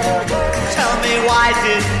 Tell me, why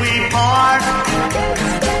did we part?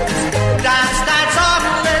 Dance, dance on,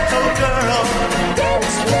 little girl.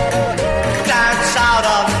 Dance out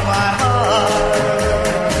of my heart.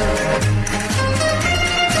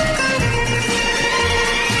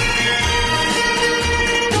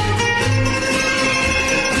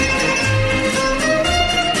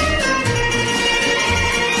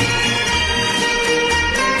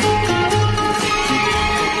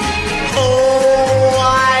 Oh,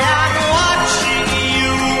 I am watching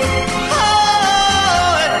you.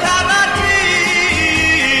 Oh, it cannot be.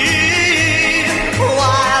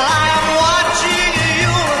 While I am watching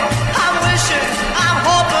you, I'm wishing, I'm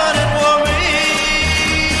hoping it were me.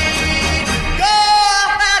 Go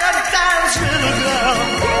ahead and dance, little girl.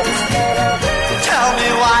 Tell me,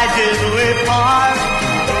 why did we part?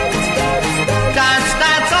 Dance,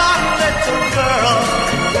 dance on, little girl.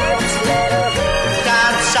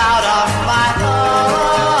 Dance out of my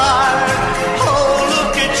heart. Oh,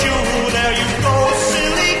 look at you, there you go,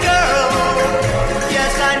 silly girl.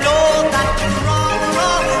 Yes, I know that you're wrong,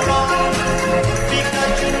 wrong, wrong,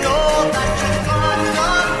 because you know that you're gone,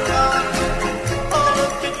 gone, gone. Oh,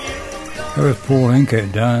 look at you. That was Paul Anka,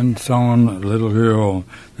 Dance On, Little Girl.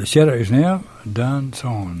 The Shadows now, Dance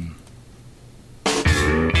On.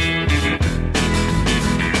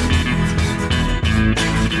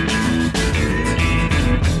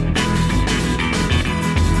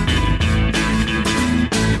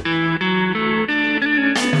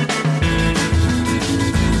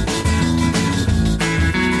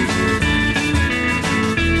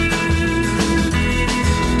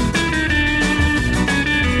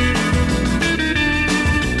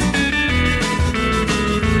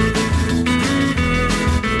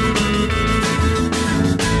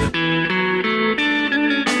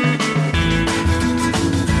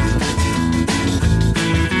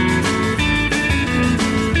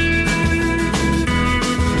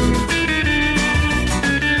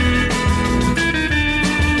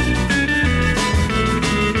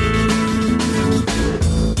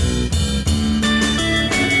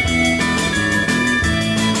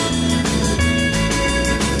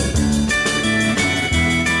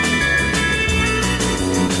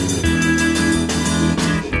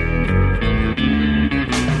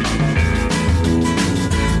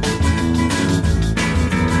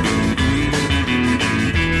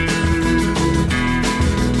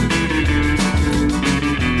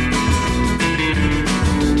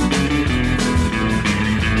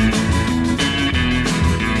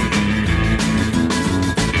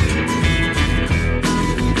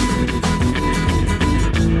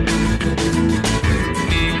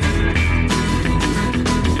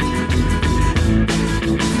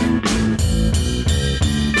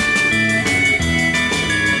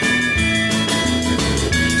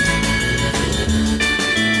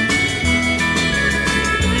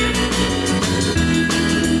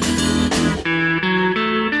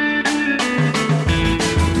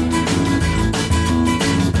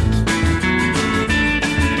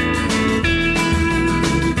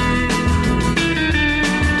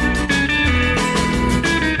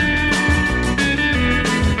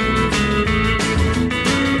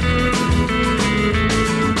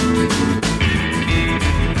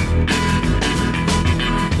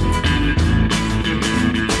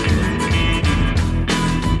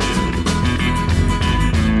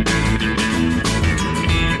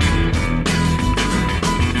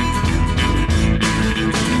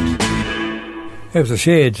 That was the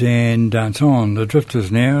Sheds and Dance On. The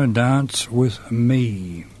Drifters now, Dance With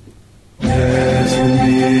Me. Dance with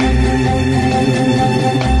me,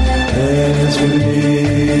 dance with me,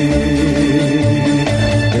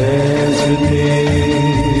 dance with me,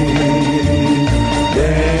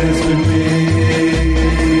 dance with me,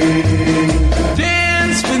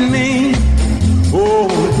 Dance with me,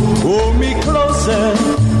 hold me closer,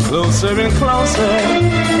 closer and closer,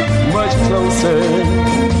 much closer,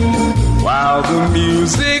 while the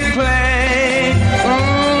music plays.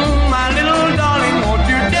 My little darling, won't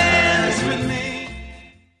you dance with me?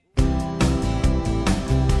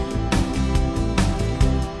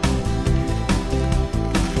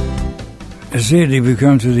 Sadly, we've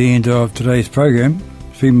come to the end of today's program.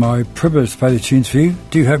 It's been my privilege to play the tunes for you.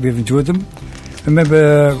 Do hope you've enjoyed them.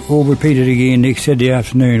 Remember, we'll repeat it again next Saturday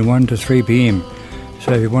afternoon, 1 to 3 p.m.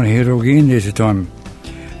 So if you want to hear it all again, there's your time.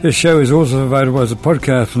 This show is also available as a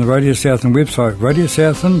podcast from the Radio Southland website,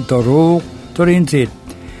 radiosouthland.org.nz.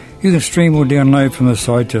 You can stream or download from the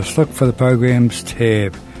site. Just look for the Programs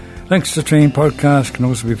tab. Links to stream podcasts can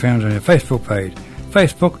also be found on our Facebook page,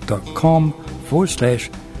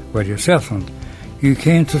 facebook.com/Radio Southland. You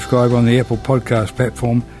can subscribe on the Apple Podcast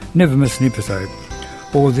platform, never miss an episode.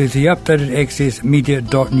 Or there's the updated Access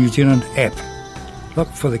Media.New Zealand app. Look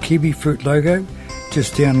for the kiwi fruit logo.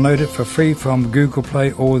 Just download it for free from Google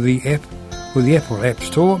Play or the Apple App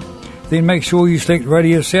Store. Then make sure you select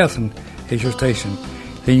Radio Southland as your station.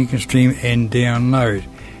 Then you can stream and download.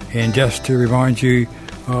 And just to remind you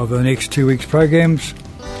of the next 2 weeks' programs,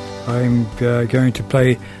 I'm going to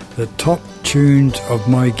play the top tunes of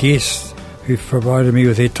my guests who've provided me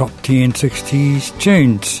with their top 10 60s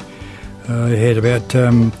tunes. I had about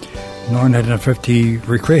 950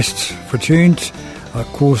 requests for tunes. Of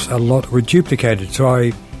course, a lot were duplicated, so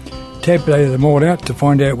I tabulated them all out to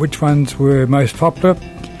find out which ones were most popular,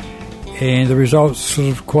 and the results sort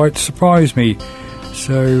of quite surprised me.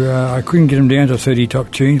 So I couldn't get them down to 30 top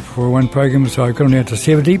tunes for one program, so I got them down to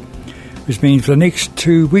 70, which means for the next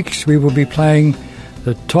 2 weeks we will be playing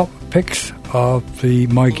the top picks of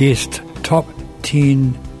my guest top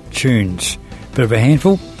 10 tunes. Bit of a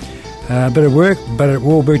handful, bit of work, but it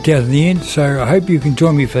all worked out in the end, so I hope you can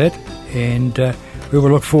join me for that, and we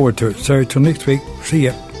will look forward to it. So till next week, see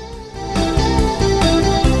ya.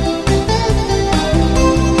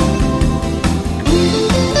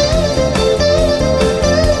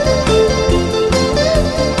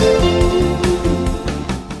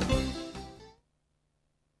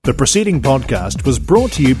 The preceding podcast was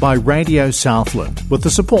brought to you by Radio Southland with the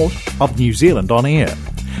support of New Zealand On Air.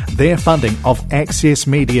 Their funding of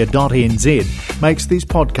accessmedia.nz makes these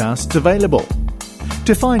podcasts available.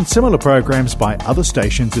 To find similar programs by other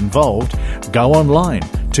stations involved, go online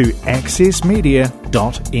to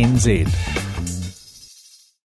accessmedia.nz.